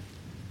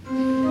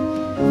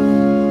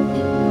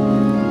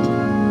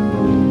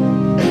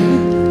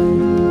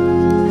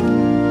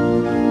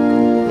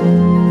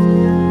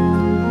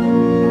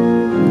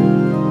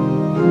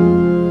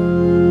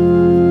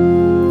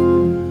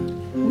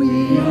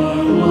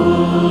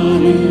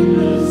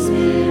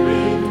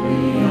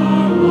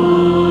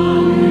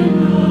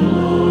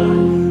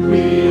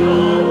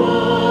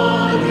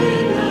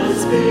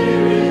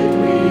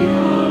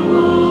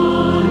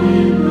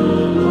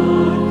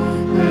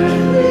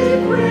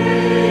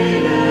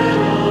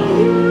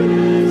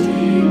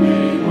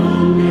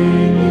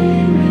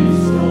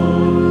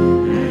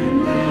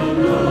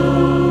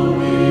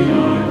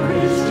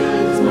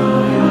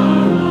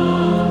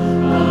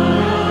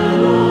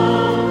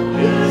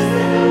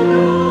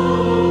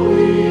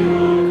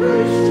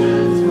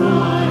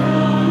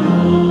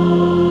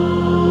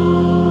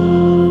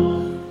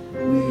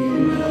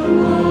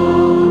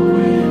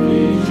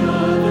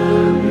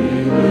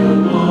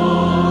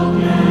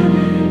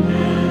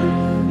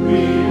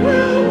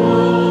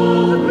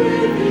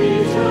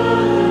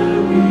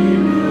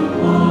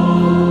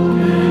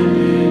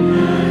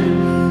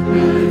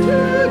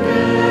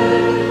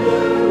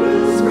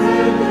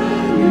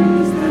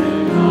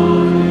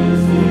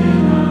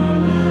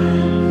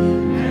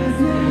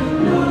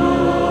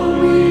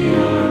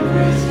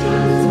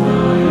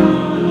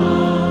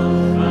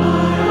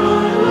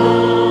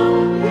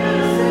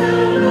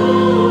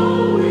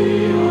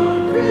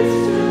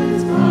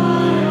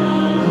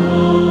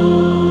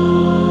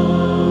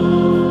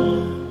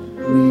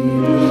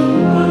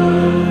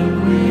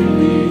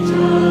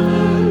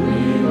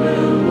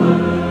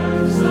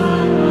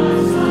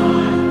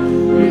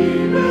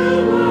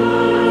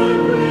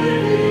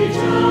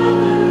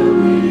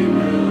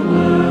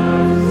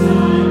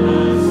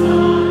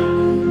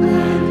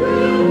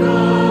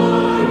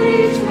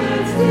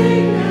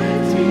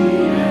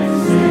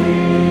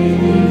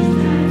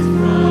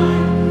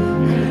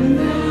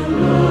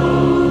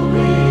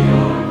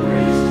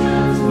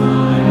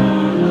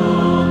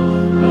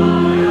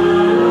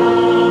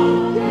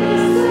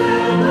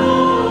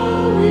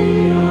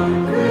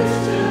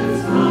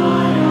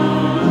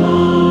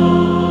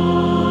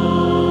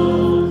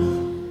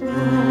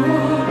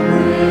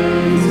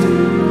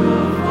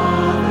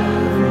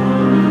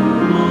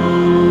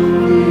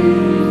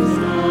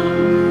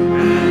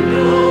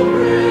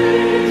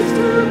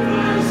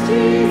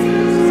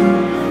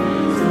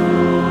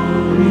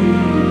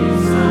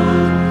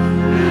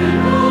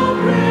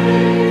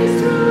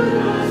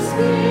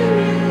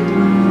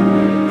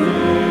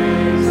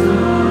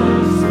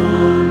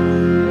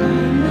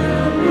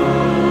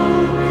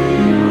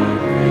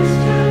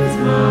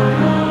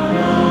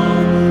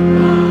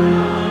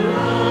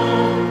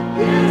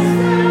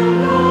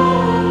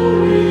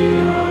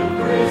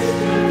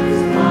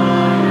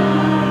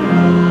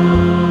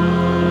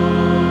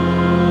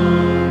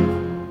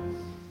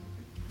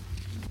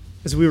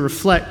 As we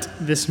reflect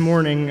this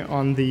morning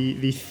on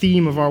the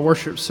theme of our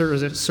worship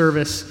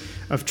service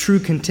of true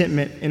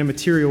contentment in a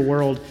material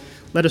world,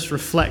 let us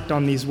reflect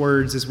on these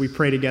words as we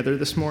pray together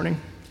this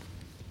morning.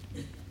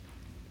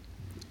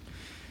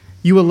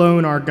 You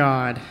alone are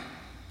God,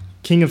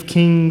 King of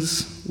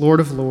kings, Lord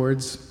of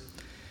lords,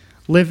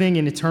 living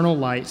in eternal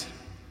light,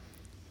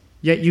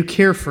 yet you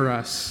care for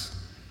us,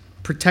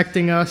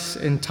 protecting us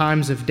in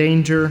times of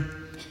danger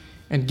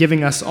and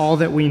giving us all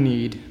that we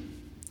need.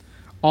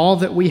 All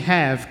that we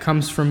have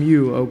comes from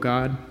you, O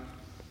God.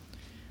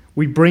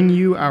 We bring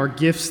you our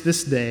gifts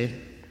this day,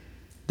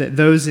 that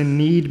those in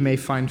need may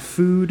find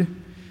food,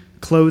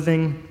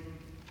 clothing,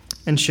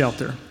 and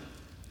shelter.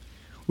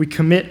 We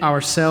commit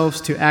ourselves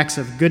to acts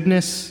of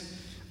goodness,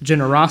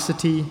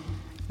 generosity,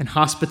 and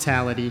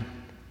hospitality,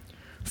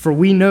 for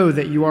we know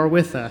that you are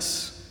with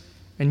us,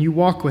 and you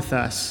walk with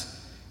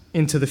us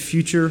into the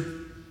future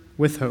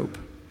with hope.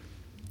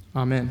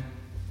 Amen.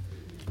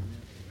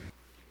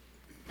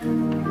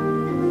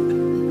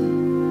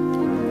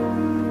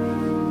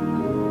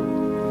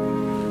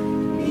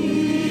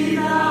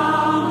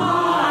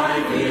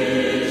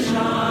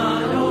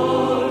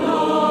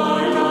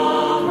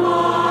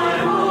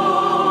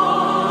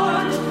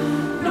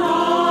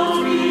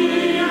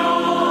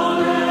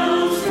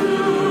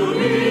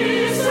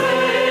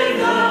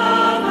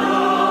 The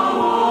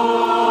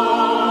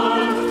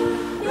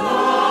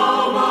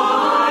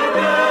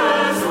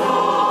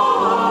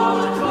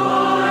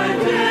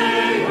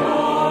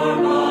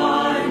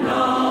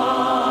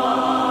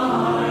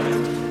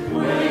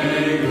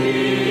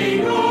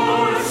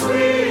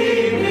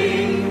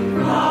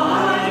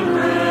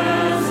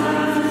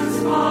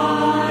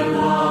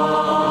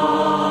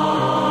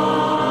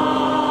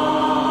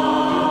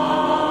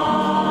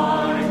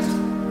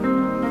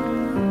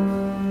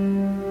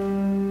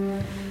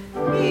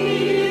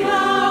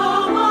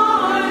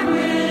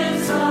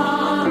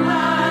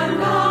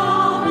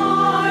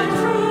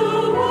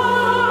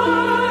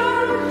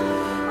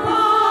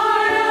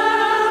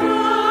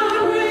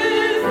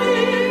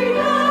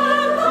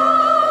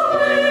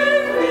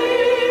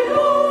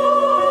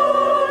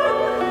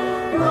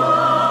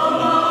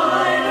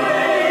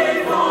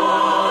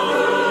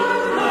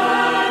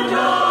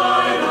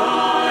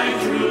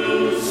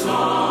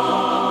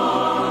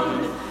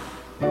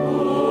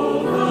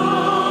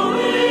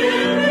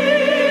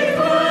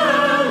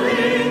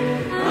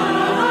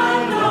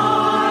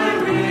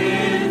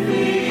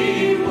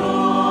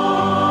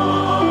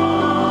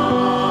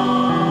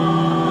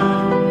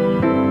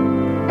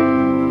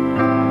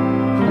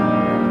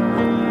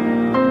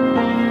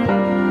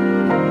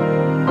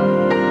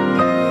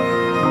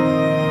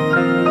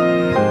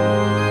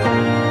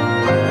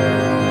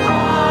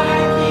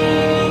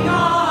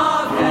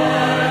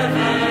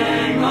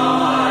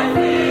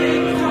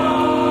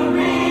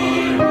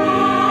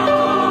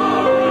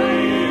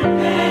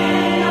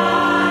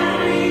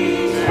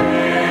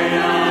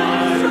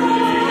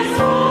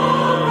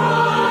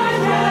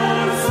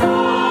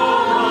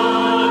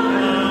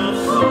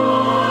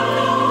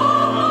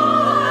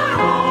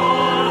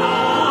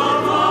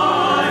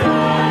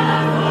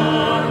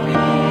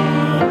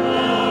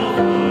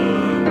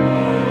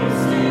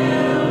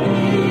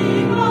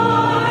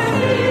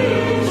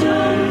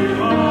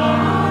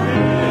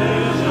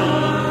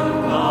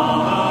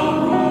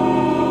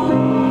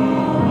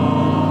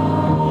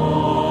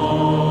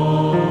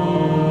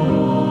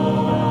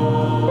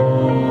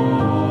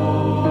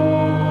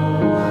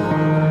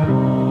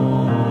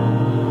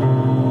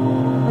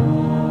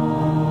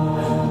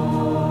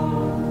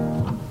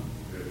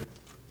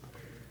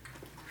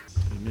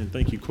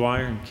Thank you,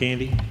 choir and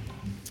Candy.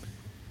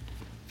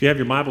 If you have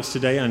your Bibles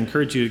today, I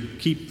encourage you to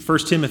keep 1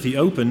 Timothy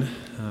open.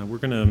 We're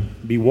going to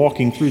be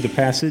walking through the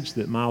passage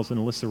that Miles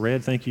and Alyssa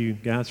read. Thank you,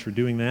 guys, for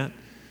doing that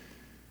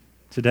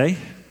today.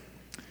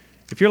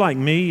 If you're like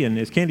me, and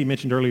as Candy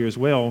mentioned earlier as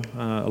well,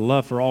 a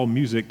love for all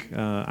music,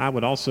 I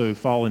would also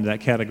fall into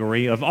that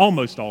category of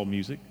almost all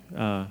music.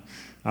 I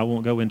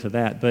won't go into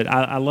that, but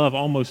I love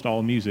almost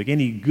all music.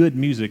 Any good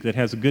music that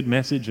has a good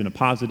message and a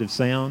positive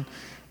sound,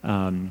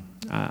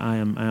 I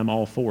am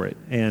all for it.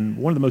 And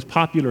one of the most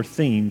popular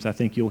themes I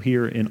think you'll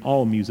hear in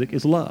all music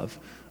is love.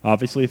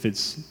 Obviously, if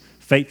it's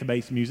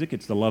faith-based music,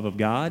 it's the love of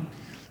God.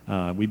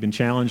 We've been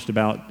challenged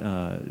about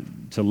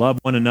to love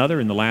one another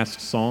in the last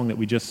song that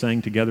we just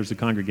sang together as a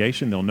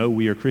congregation. They'll know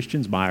we are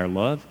Christians by our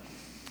love.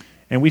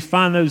 And we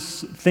find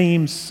those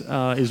themes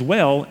as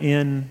well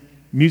in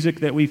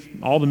music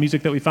all the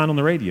music that we find on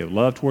the radio.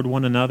 Love toward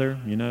one another,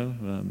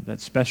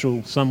 that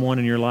special someone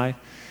in your life.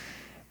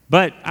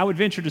 But I would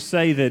venture to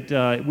say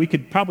that we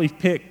could probably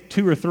pick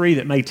two or three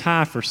that may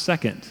tie for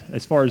second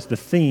as far as the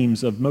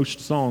themes of most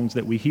songs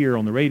that we hear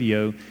on the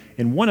radio.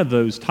 And one of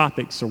those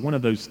topics or one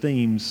of those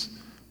themes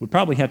would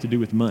probably have to do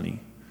with money.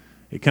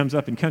 It comes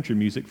up in country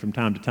music from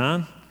time to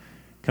time.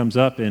 It comes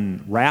up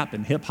in rap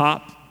and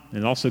hip-hop. And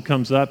it also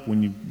comes up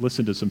when you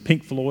listen to some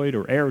Pink Floyd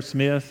or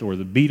Aerosmith or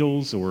the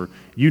Beatles or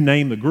you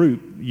name the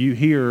group, you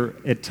hear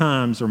at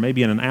times or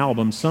maybe in an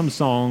album some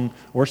song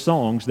or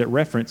songs that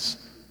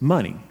reference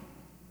money.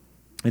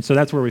 And so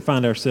that's where we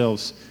find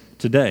ourselves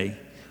today.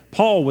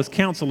 Paul was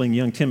counseling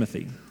young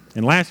Timothy.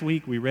 And last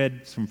week we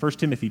read from 1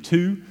 Timothy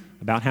 2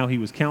 about how he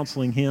was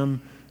counseling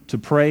him to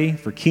pray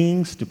for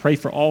kings, to pray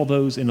for all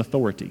those in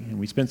authority. And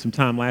we spent some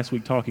time last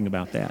week talking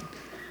about that.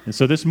 And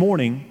so this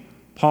morning,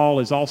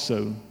 Paul is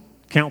also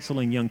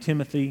counseling young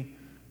Timothy,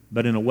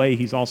 but in a way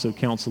he's also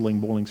counseling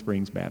Boiling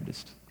Springs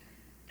Baptist.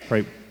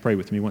 Pray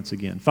with me once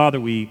again.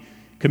 Father, we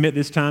commit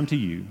this time to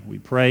you. We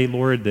pray,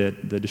 Lord,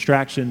 that the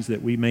distractions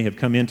that we may have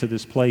come into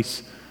this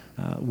place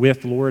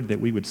with, Lord,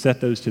 that we would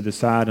set those to the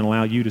side and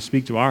allow you to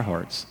speak to our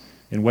hearts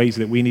in ways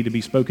that we need to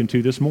be spoken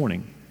to this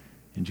morning.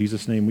 In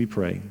Jesus' name we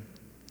pray.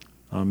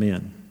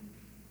 Amen.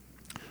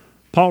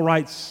 Paul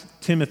writes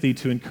Timothy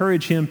to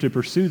encourage him to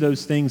pursue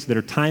those things that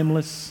are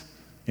timeless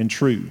and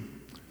true.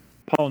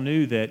 Paul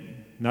knew that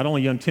not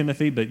only young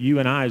Timothy, but you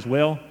and I as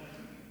well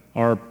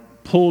are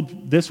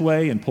pulled this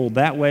way and pulled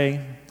that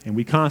way, and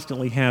we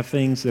constantly have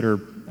things that are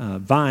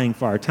vying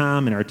for our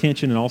time and our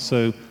attention and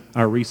also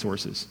our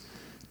resources.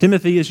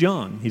 Timothy is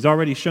young. He's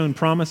already shown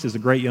promise as a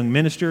great young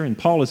minister, and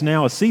Paul is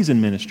now a seasoned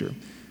minister.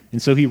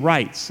 And so he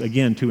writes,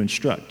 again, to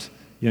instruct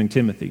young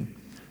Timothy.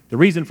 The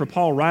reason for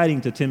Paul writing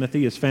to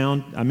Timothy is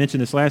found, I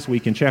mentioned this last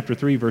week in chapter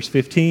 3, verse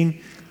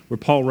 15, where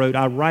Paul wrote,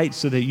 I write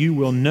so that you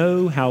will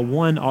know how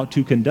one ought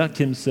to conduct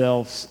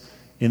himself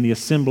in the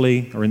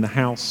assembly or in the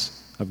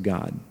house of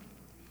God.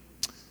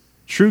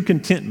 True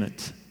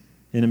contentment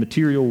in a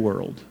material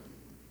world.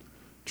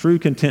 True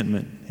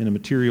contentment in a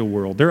material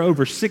world. There are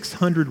over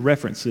 600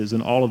 references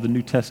in all of the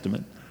New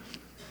Testament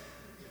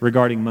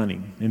regarding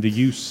money and the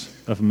use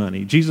of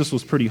money. Jesus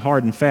was pretty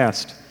hard and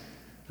fast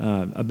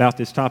about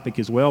this topic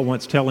as well,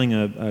 once telling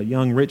a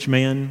young rich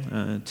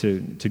man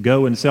to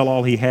go and sell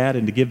all he had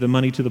and to give the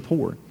money to the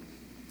poor.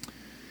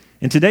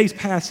 In today's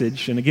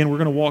passage, and again we're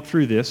going to walk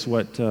through this,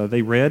 what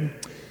they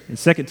read in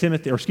 1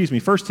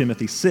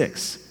 Timothy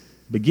 6,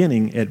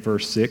 beginning at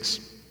verse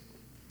 6,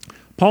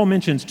 Paul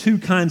mentions two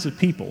kinds of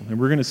people, and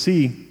we're going to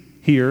see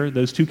here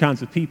those two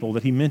kinds of people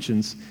that he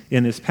mentions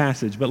in this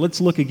passage. But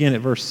let's look again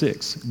at verse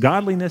 6.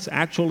 Godliness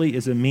actually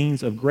is a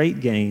means of great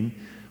gain,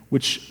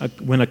 which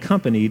when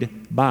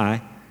accompanied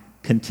by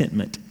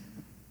contentment.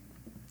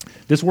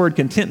 This word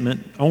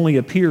contentment only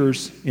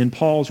appears in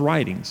Paul's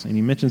writings, and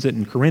he mentions it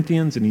in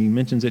Corinthians, and he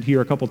mentions it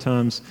here a couple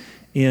times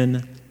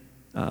in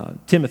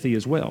Timothy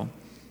as well.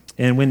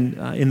 And when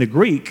in the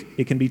Greek,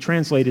 it can be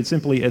translated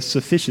simply as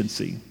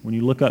sufficiency. When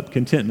you look up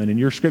contentment in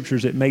your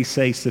scriptures, it may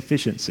say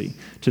sufficiency,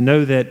 to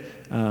know that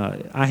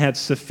I have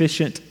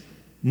sufficient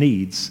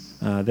needs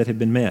that have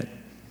been met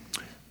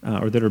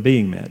or that are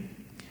being met.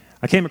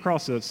 I came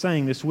across a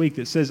saying this week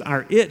that says,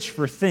 our itch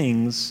for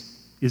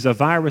things is a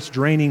virus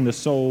draining the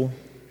soul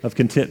of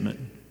contentment.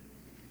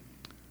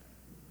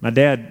 My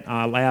dad,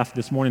 I laughed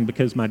this morning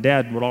because my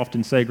dad would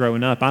often say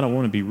growing up, I don't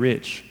want to be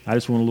rich, I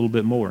just want a little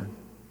bit more.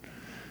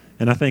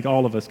 And I think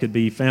all of us could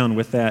be found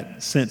with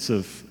that sense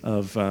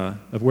of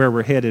where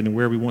we're headed and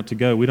where we want to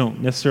go. We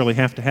don't necessarily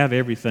have to have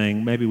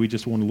everything. Maybe we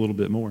just want a little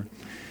bit more.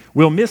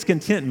 We'll miss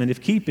contentment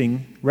if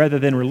keeping rather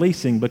than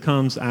releasing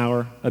becomes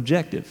our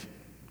objective,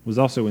 was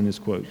also in this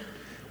quote.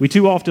 We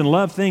too often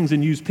love things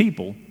and use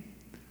people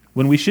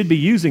when we should be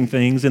using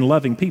things and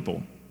loving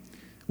people.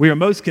 We are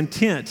most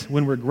content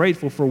when we're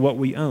grateful for what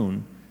we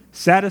own,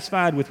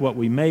 satisfied with what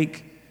we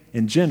make,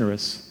 and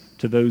generous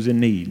to those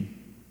in need.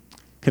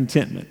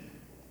 Contentment.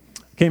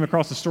 Came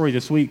across a story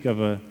this week of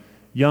a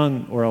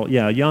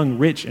young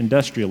rich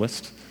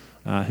industrialist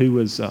who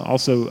was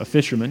also a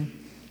fisherman,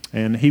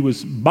 and he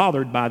was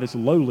bothered by this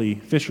lowly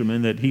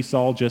fisherman that he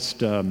saw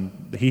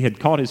he had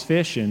caught his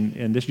fish,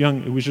 and this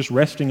it was just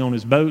resting on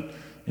his boat,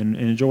 and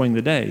enjoying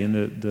the day.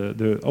 And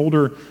the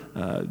older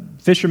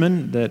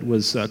fisherman that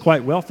was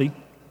quite wealthy,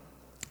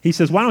 he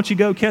says, why don't you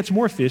go catch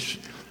more fish?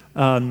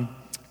 Why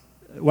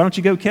don't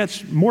you go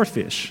catch more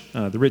fish?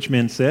 The rich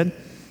man said.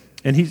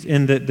 And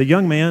the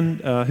young man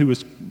who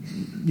was,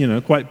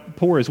 quite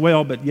poor as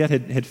well, but yet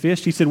had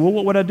fished, he said, well,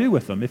 what would I do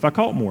with them if I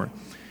caught more?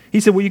 He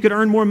said, well, you could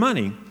earn more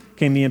money,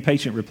 came the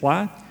impatient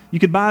reply. You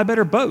could buy a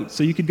better boat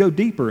so you could go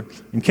deeper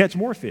and catch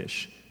more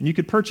fish. And you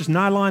could purchase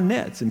nylon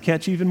nets and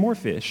catch even more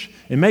fish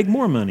and make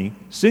more money.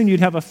 Soon you'd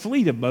have a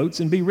fleet of boats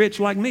and be rich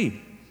like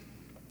me.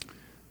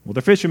 Well,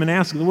 the fisherman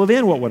asked, well,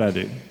 then what would I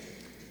do?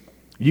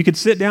 You could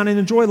sit down and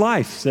enjoy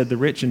life, said the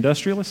rich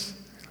industrialist.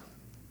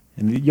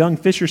 And the young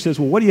fisher says,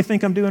 well, what do you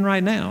think I'm doing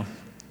right now?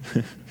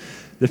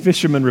 The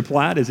fisherman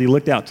replied as he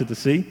looked out to the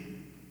sea.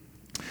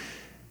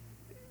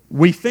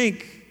 We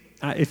think,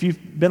 if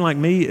you've been like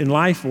me in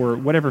life or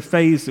whatever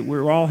phase, that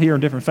we're all here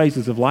in different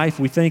phases of life,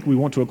 we think we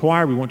want to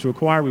acquire,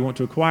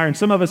 and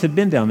some of us have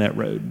been down that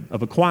road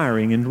of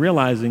acquiring and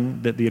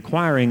realizing that the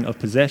acquiring of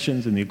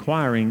possessions and the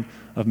acquiring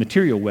of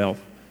material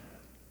wealth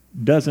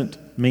doesn't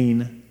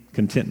mean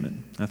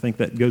contentment. I think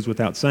that goes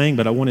without saying,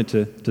 but I wanted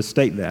to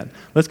state that.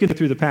 Let's get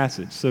through the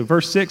passage. So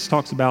verse 6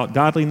 talks about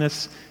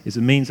godliness is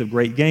a means of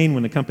great gain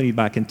when accompanied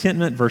by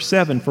contentment. Verse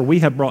 7, for we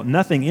have brought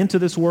nothing into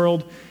this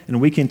world, and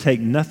we can take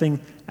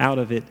nothing out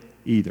of it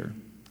either.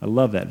 I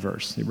love that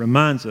verse. It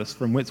reminds us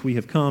from whence we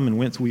have come and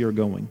whence we are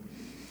going.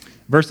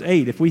 Verse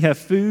 8, if we have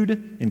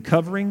food and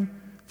covering,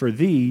 for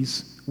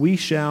these we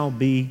shall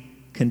be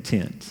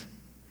content.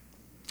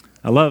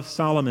 I love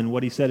Solomon,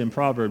 what he said in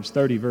Proverbs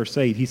 30, verse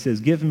 8. He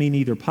says, give me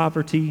neither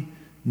poverty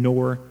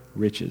nor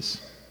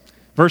riches.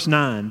 Verse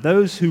 9,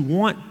 those who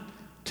want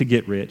to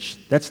get rich,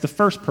 that's the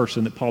first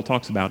person that Paul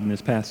talks about in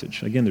this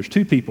passage. Again, there's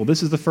two people.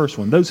 This is the first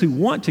one. Those who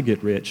want to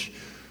get rich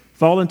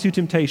fall into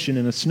temptation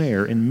and a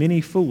snare and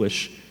many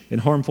foolish and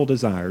harmful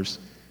desires,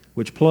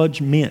 which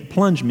plunge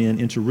men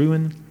into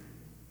ruin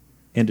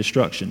and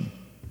destruction.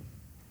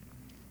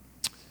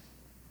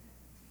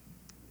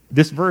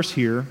 This verse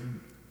here,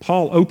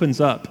 Paul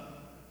opens up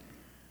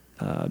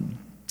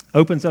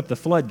the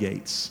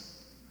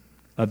floodgates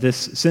of this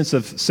sense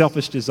of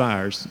selfish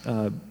desires.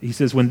 He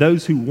says, when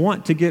those who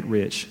want to get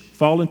rich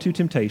fall into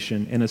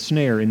temptation and a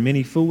snare in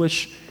many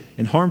foolish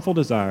and harmful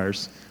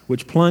desires,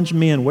 which plunge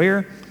men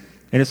where?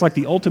 And it's like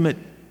the ultimate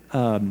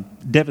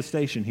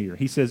devastation here.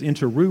 He says,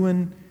 into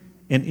ruin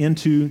and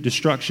into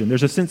destruction.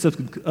 There's a sense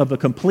of a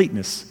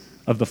completeness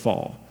of the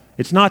fall.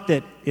 It's not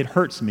that it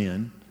hurts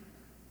men,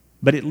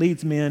 but it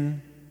leads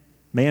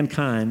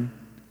mankind,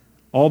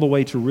 all the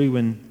way to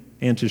ruin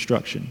and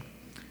destruction.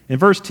 In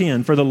verse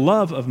 10, for the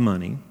love of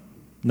money,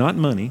 not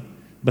money,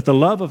 but the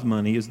love of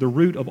money is the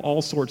root of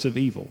all sorts of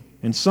evil.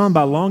 And some,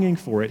 by longing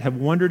for it, have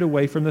wandered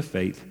away from the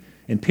faith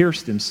and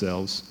pierced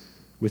themselves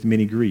with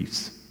many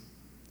griefs.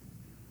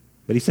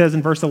 But he says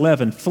in verse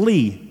 11,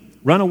 flee,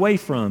 run away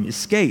from,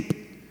 escape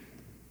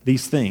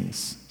these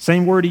things.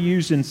 Same word he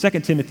used in 2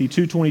 Timothy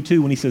 2:22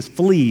 when he says,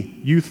 flee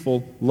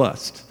youthful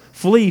lust.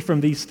 Flee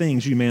from these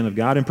things, you man of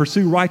God, and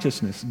pursue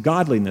righteousness,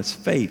 godliness,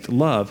 faith,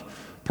 love,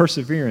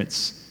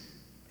 perseverance,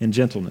 and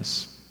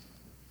gentleness.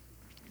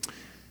 I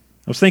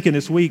was thinking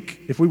this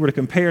week, if we were to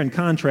compare and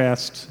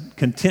contrast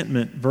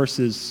contentment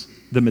versus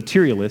the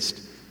materialist,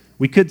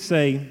 we could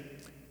say,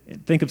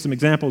 think of some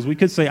examples, we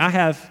could say, I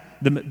have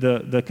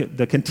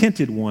the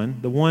contented one,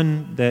 the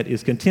one that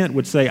is content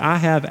would say, I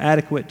have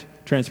adequate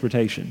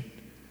transportation.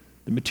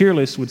 The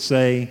materialist would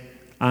say,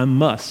 I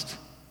must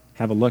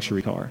have a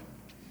luxury car.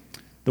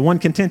 The one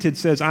contented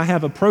says, I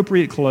have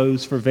appropriate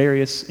clothes for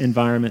various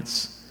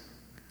environments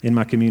in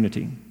my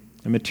community.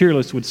 A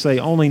materialist would say,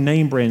 only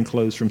name brand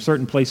clothes from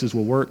certain places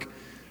will work.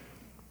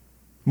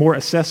 More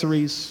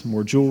accessories,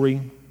 more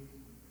jewelry,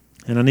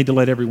 and I need to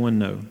let everyone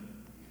know.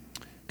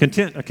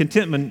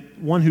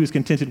 One who is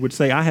contented would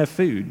say, I have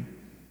food.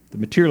 The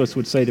materialist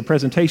would say, the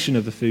presentation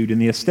of the food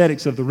and the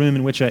aesthetics of the room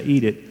in which I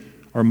eat it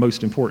are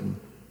most important.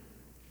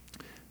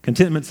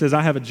 Contentment says,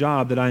 I have a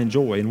job that I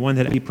enjoy and one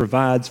that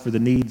provides for the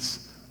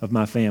needs of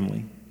my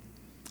family.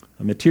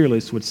 A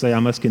materialist would say, I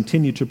must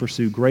continue to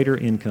pursue greater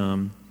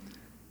income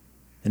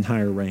and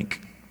higher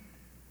rank.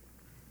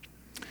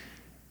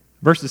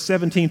 Verses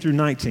 17 through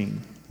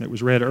 19 that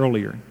was read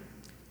earlier.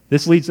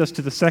 This leads us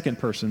to the second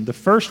person. The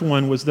first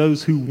one was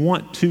those who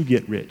want to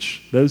get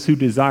rich, those who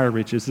desire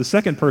riches. The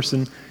second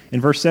person, in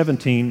verse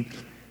 17,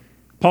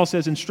 Paul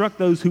says, instruct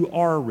those who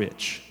are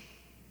rich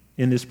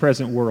in this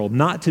present world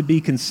not to be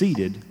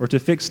conceited or to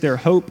fix their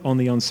hope on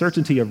the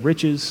uncertainty of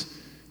riches,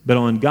 but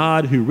on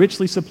God who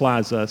richly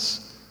supplies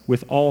us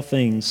with all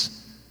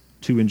things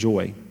to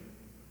enjoy.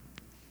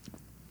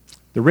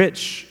 The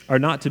rich are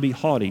not to be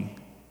haughty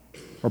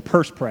or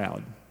purse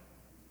proud,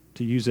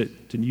 to use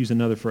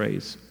another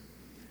phrase.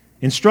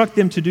 Instruct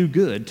them to do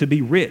good, to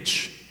be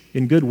rich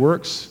in good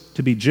works,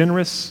 to be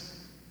generous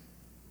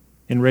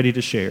and ready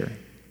to share.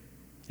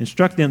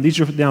 Instruct them,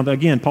 now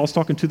again, Paul's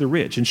talking to the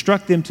rich.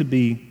 Instruct them to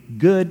be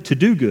good, to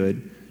do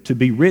good, to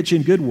be rich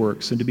in good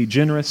works, and to be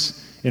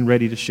generous and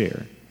ready to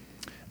share.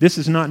 This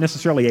is not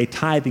necessarily a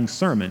tithing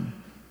sermon,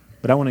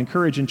 But I want to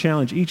encourage and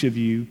challenge each of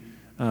you,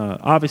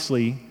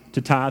 obviously,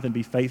 to tithe and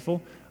be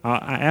faithful.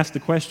 I asked the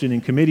question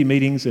in committee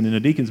meetings and in a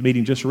deacon's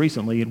meeting just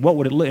recently, and what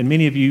would it look? And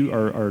many of you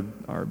are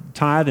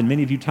tithe, and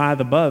many of you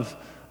tithe above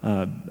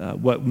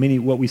what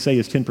we say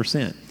is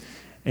 10%.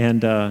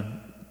 And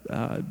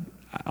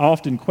I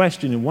often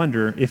question and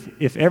wonder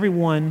if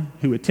everyone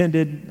who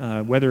attended,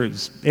 whether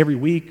it's every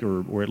week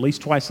or at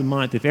least twice a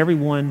month, if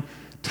everyone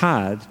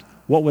tithed,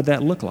 what would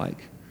that look like?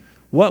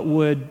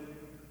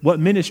 What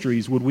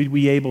ministries would we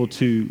be able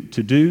to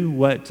do?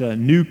 What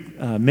new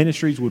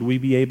ministries would we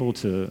be able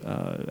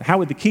to, how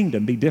would the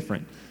kingdom be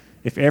different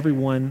if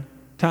everyone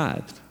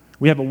tithed?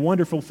 We have a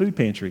wonderful food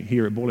pantry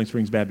here at Boiling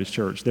Springs Baptist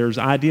Church. There's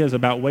ideas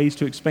about ways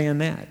to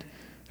expand that.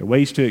 There are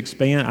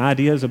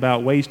ideas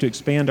about ways to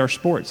expand our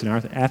sports and our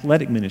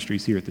athletic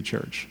ministries here at the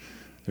church.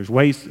 There's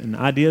ways and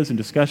ideas and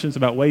discussions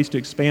about ways to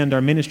expand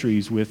our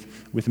ministries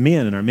with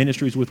men and our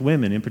ministries with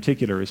women in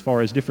particular, as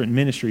far as different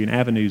ministry and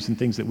avenues and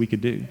things that we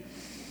could do.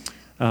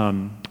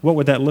 What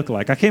would that look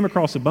like? I came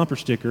across a bumper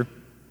sticker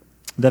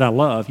that I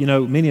love. You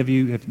know, many of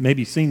you have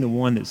maybe seen the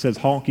one that says,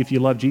 honk if you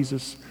love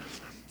Jesus.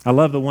 I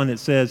love the one that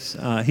says,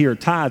 here,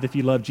 tithe if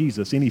you love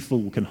Jesus. Any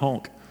fool can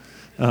honk.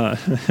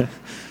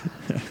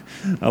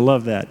 I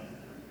love that.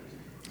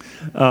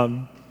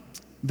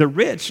 The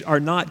rich are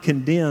not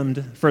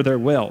condemned for their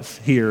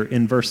wealth here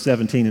in verse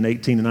 17 and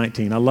 18 and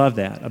 19. I love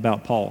that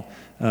about Paul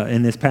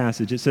in this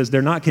passage. It says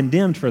they're not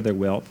condemned for their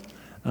wealth,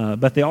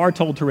 but they are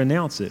told to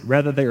renounce it.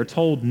 Rather, they are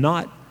told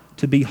not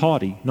to be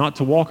haughty, not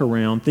to walk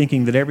around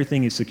thinking that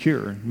everything is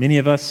secure. Many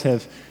of us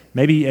have,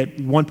 maybe at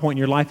one point in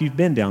your life, you've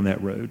been down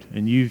that road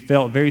and you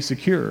felt very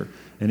secure.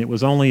 And it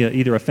was only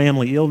either a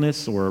family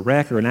illness or a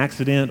wreck or an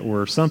accident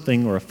or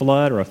something or a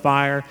flood or a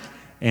fire.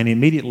 And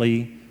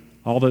immediately,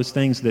 all those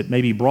things that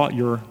maybe brought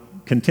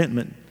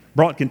contentment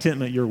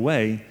your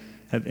way,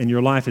 and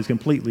your life has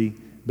completely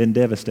been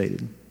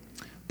devastated.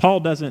 Paul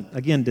doesn't,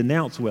 again,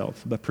 denounce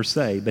wealth, per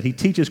se, but he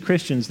teaches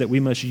Christians that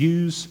we must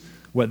use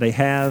what they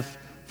have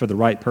for the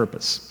right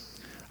purpose.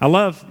 I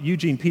love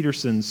Eugene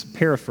Peterson's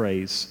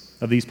paraphrase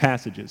of these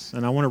passages,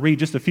 and I want to read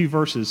just a few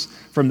verses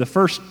from the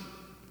first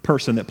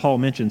person that Paul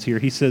mentions here.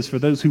 He says, for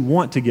those who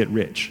want to get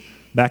rich,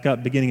 back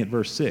up beginning at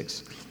verse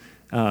 6.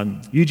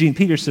 Eugene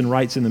Peterson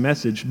writes in the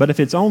Message, but if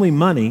it's only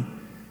money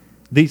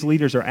these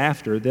leaders are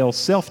after, they'll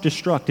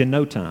self-destruct in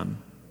no time.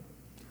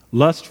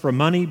 Lust for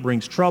money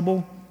brings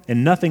trouble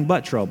and nothing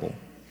but trouble.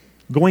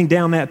 Going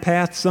down that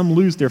path, some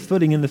lose their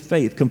footing in the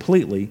faith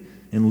completely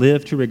and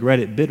live to regret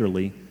it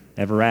bitterly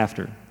ever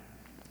after.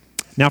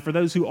 Now, for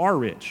those who are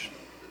rich,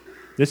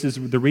 this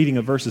is the reading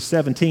of verses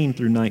 17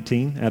 through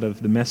 19 out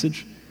of the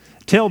Message.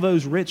 Tell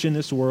those rich in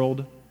this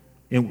world's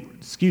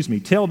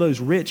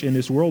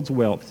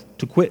wealth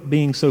to quit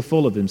being so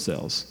full of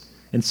themselves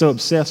and so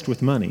obsessed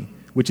with money,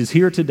 which is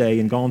here today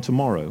and gone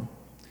tomorrow.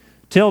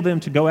 Tell them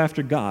to go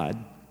after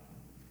God,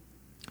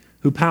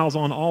 who piles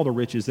on all the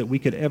riches that we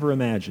could ever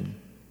imagine,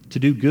 to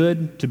do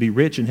good, to be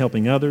rich in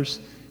helping others,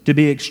 to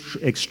be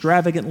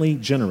extravagantly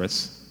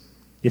generous.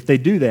 If they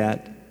do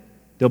that,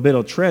 they'll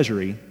build a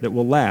treasury that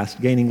will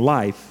last, gaining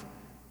life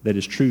that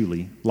is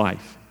truly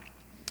life.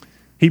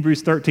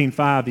 Hebrews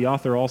 13:5, the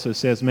author also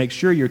says, make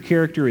sure your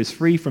character is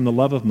free from the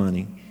love of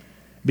money,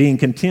 being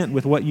content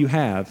with what you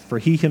have, for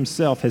he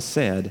himself has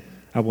said,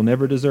 I will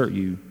never desert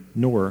you,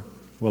 nor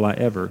will I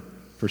ever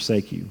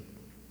forsake you.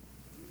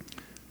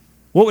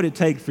 What would it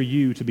take for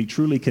you to be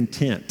truly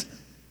content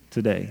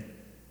today?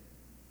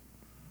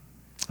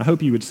 I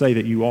hope you would say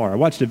that you are. I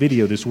watched a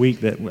video this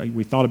week that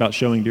we thought about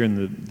showing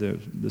during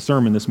the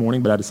sermon this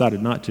morning, but I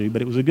decided not to.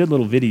 But it was a good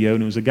little video,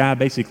 and it was a guy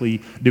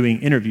basically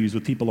doing interviews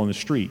with people on the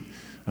street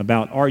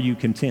about, are you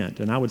content?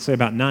 And I would say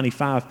about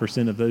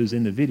 95% of those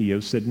in the video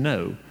said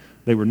no,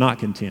 they were not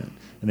content.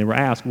 And they were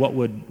asked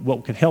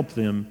what could help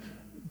them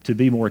to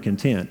be more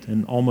content,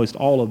 and almost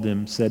all of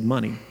them said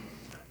money.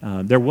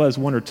 There was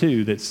one or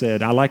two that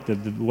said, I like the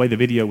way the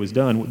video was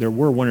done, there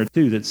were one or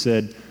two that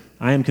said,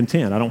 I am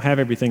content. I don't have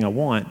everything I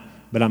want,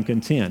 but I'm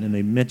content. And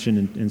they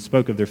mentioned and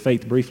spoke of their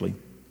faith briefly.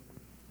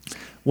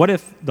 What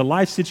if the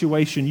life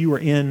situation you are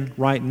in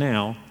right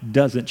now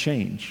doesn't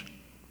change?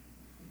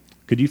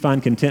 Could you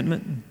find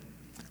contentment?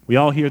 We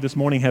all here this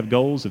morning have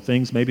goals of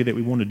things maybe that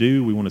we want to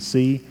do, we want to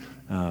see,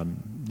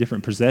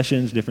 different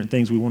possessions, different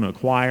things we want to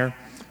acquire,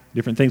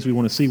 different things we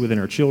want to see within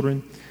our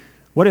children.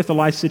 What if the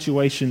life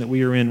situation that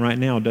we are in right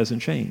now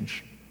doesn't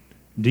change?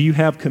 Do you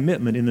have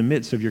commitment in the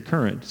midst of your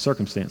current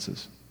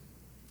circumstances?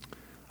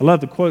 I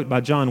love the quote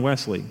by John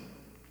Wesley.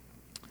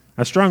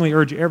 I strongly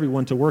urge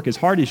everyone to work as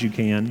hard as you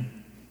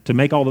can, to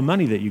make all the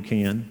money that you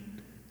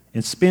can,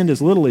 and spend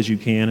as little as you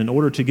can in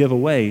order to give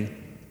away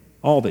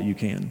all that you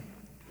can.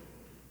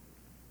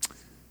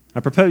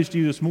 I propose to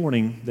you this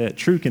morning that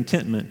true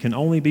contentment can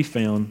only be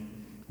found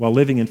while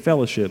living in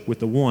fellowship with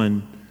the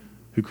one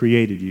who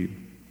created you.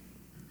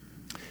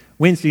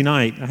 Wednesday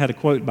night, I had a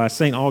quote by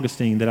St.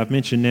 Augustine that I've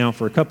mentioned now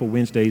for a couple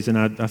Wednesdays, and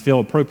I feel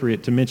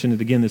appropriate to mention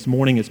it again this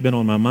morning. It's been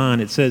on my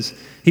mind. It says,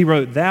 he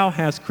wrote, Thou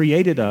hast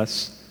created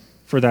us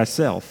for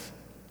thyself.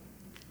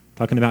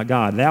 Talking about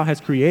God. Thou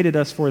hast created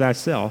us for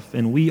thyself,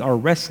 and we are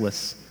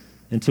restless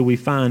until we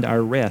find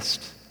our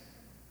rest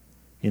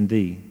in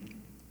Thee.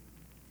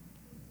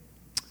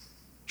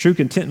 True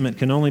contentment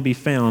can only be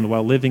found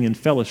while living in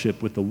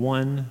fellowship with the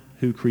one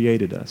who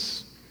created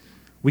us.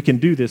 We can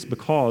do this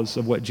because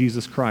of what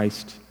Jesus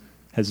Christ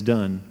has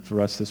done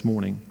for us this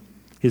morning.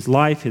 His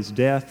life, His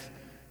death,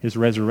 His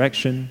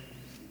resurrection.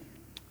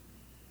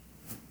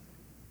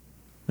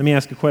 Let me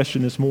ask a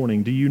question this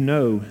morning. Do you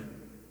know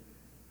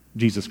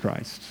Jesus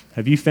Christ?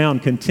 Have you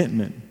found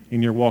contentment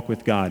in your walk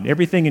with God?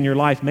 Everything in your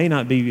life may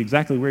not be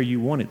exactly where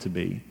you want it to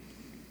be.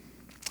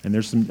 And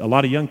there's a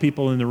lot of young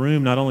people in the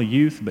room, not only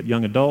youth, but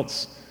young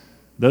adults,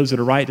 those that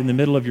are right in the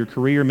middle of your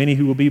career, many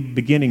who will be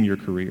beginning your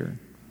career.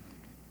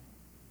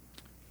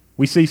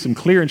 We see some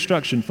clear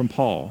instruction from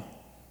Paul,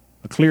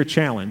 a clear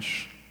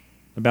challenge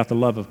about the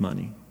love of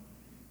money.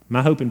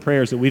 My hope and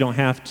prayer is that we don't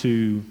have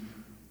to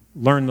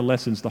learn the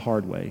lessons the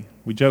hard way.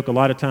 We joke a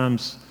lot of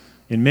times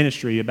in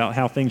ministry about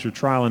how things are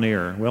trial and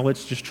error. Well,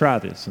 let's just try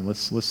this and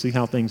let's see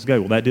how things go.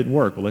 Well, that didn't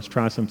work. Well, let's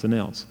try something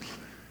else.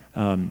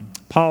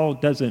 Paul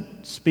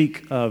doesn't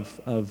speak of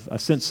a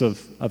sense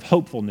of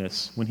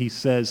hopefulness when he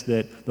says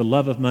that the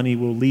love of money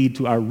will lead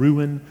to our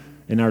ruin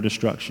and our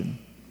destruction.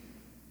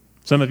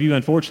 Some of you,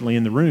 unfortunately,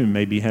 in the room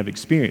maybe have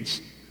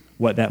experienced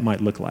what that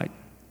might look like.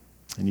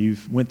 And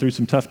you've went through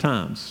some tough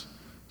times.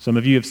 Some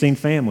of you have seen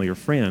family or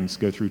friends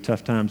go through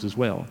tough times as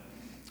well,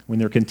 when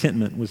their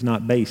contentment was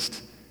not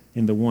based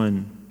in the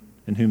one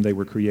in whom they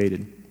were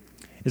created.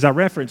 As I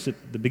referenced at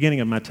the beginning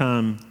of my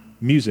time,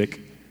 music,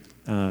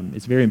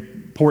 it's very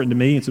important to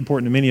me. It's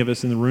important to many of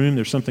us in the room.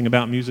 There's something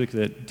about music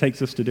that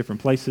takes us to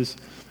different places.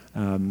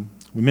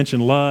 We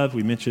mentioned love.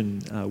 We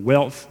mentioned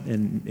wealth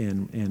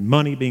and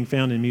money being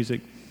found in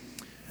music.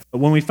 But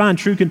when we find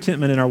true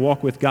contentment in our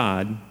walk with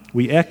God,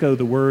 we echo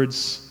the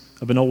words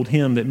of an old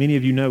hymn that many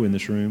of you know in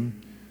this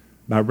room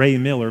by Ray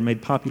Miller,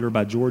 made popular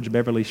by George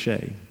Beverly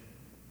Shea.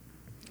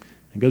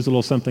 It goes a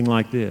little something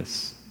like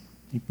this.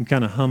 You can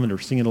kind of hum it or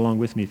sing it along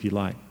with me if you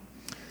like.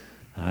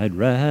 I'd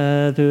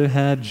rather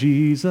have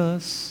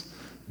Jesus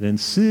than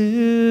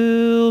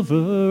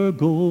silver or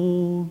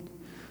gold.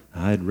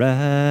 I'd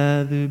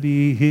rather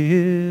be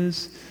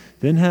His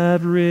than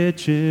have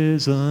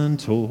riches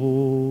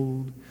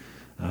untold.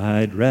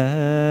 I'd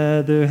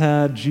rather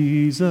have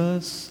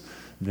Jesus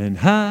than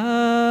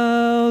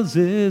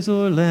houses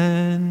or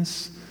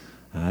lands.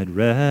 I'd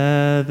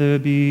rather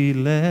be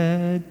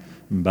led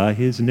by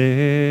His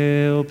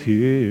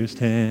nail-pierced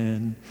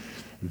hand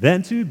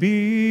than to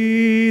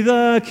be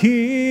the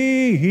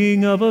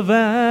king of a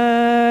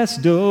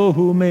vast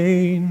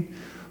domain,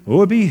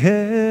 or be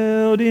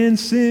held in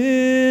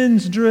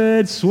sin's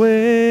dread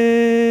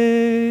sway.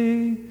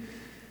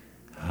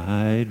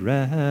 I'd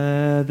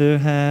rather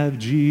have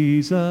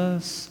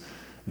Jesus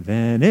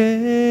than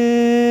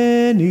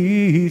anything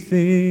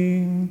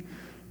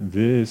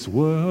this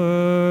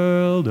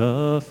world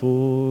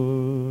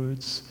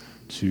affords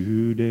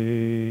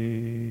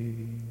today.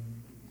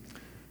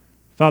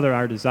 Father,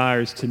 our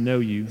desire is to know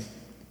You.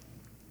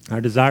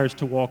 Our desire is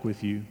to walk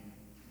with You.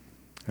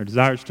 Our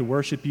desire is to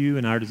worship You,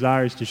 and our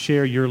desire is to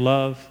share Your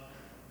love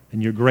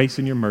and Your grace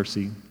and Your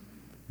mercy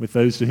with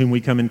those to whom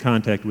we come in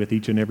contact with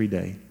each and every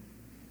day.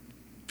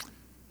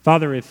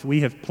 Father, if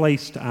we have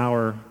placed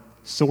our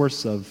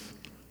source of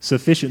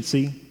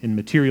sufficiency in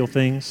material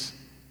things,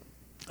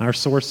 our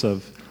source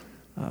of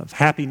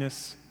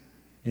happiness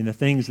in the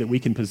things that we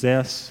can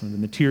possess, and the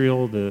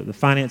material, the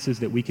finances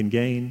that we can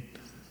gain,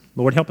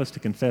 Lord, help us to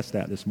confess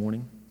that this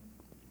morning.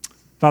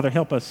 Father,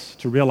 help us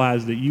to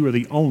realize that You are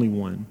the only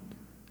one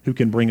who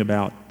can bring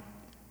about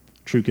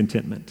true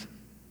contentment.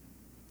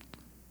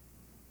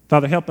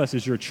 Father, help us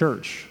as Your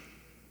church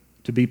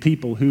to be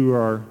people who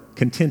are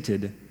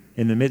contented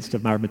in the midst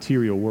of our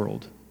material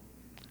world.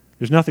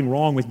 There's nothing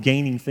wrong with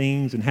gaining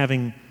things and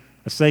having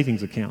a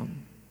savings account.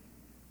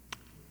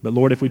 But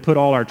Lord, if we put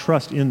all our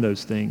trust in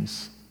those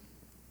things,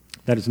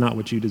 that is not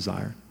what You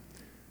desire.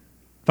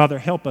 Father,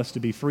 help us to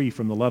be free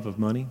from the love of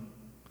money,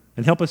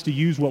 and help us to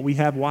use what we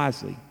have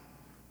wisely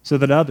so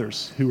that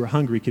others who are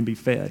hungry can be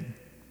fed,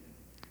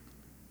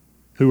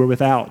 who are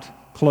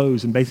without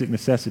clothes and basic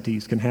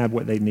necessities can have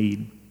what they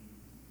need.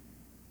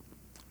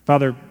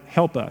 Father,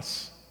 help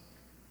us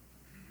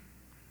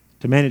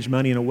to manage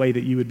money in a way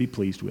that You would be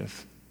pleased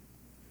with.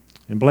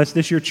 And bless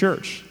this Your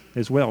church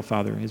as well,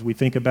 Father, as we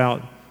think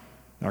about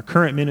our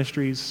current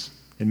ministries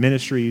and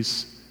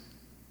ministries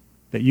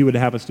that You would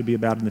have us to be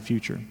about in the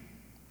future.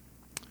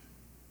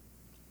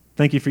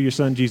 Thank You for Your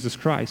Son, Jesus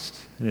Christ,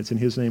 and it's in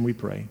His name we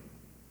pray.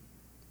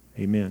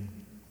 Amen.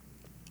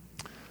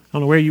 I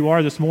don't know where you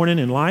are this morning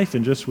in life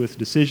and just with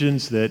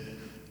decisions that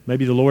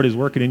maybe the Lord is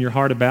working in your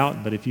heart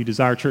about, but if you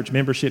desire church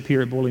membership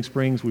here at Boiling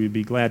Springs, we would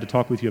be glad to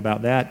talk with you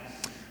about that.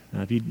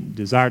 If you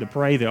desire to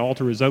pray, the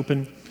altar is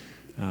open.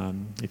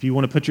 If you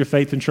want to put your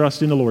faith and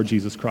trust in the Lord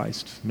Jesus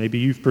Christ, maybe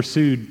you've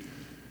pursued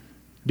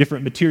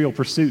different material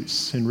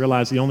pursuits and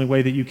realize the only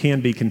way that you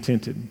can be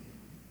contented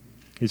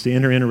is to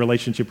enter in a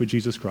relationship with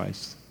Jesus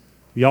Christ.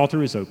 The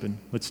altar is open.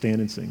 Let's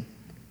stand and sing.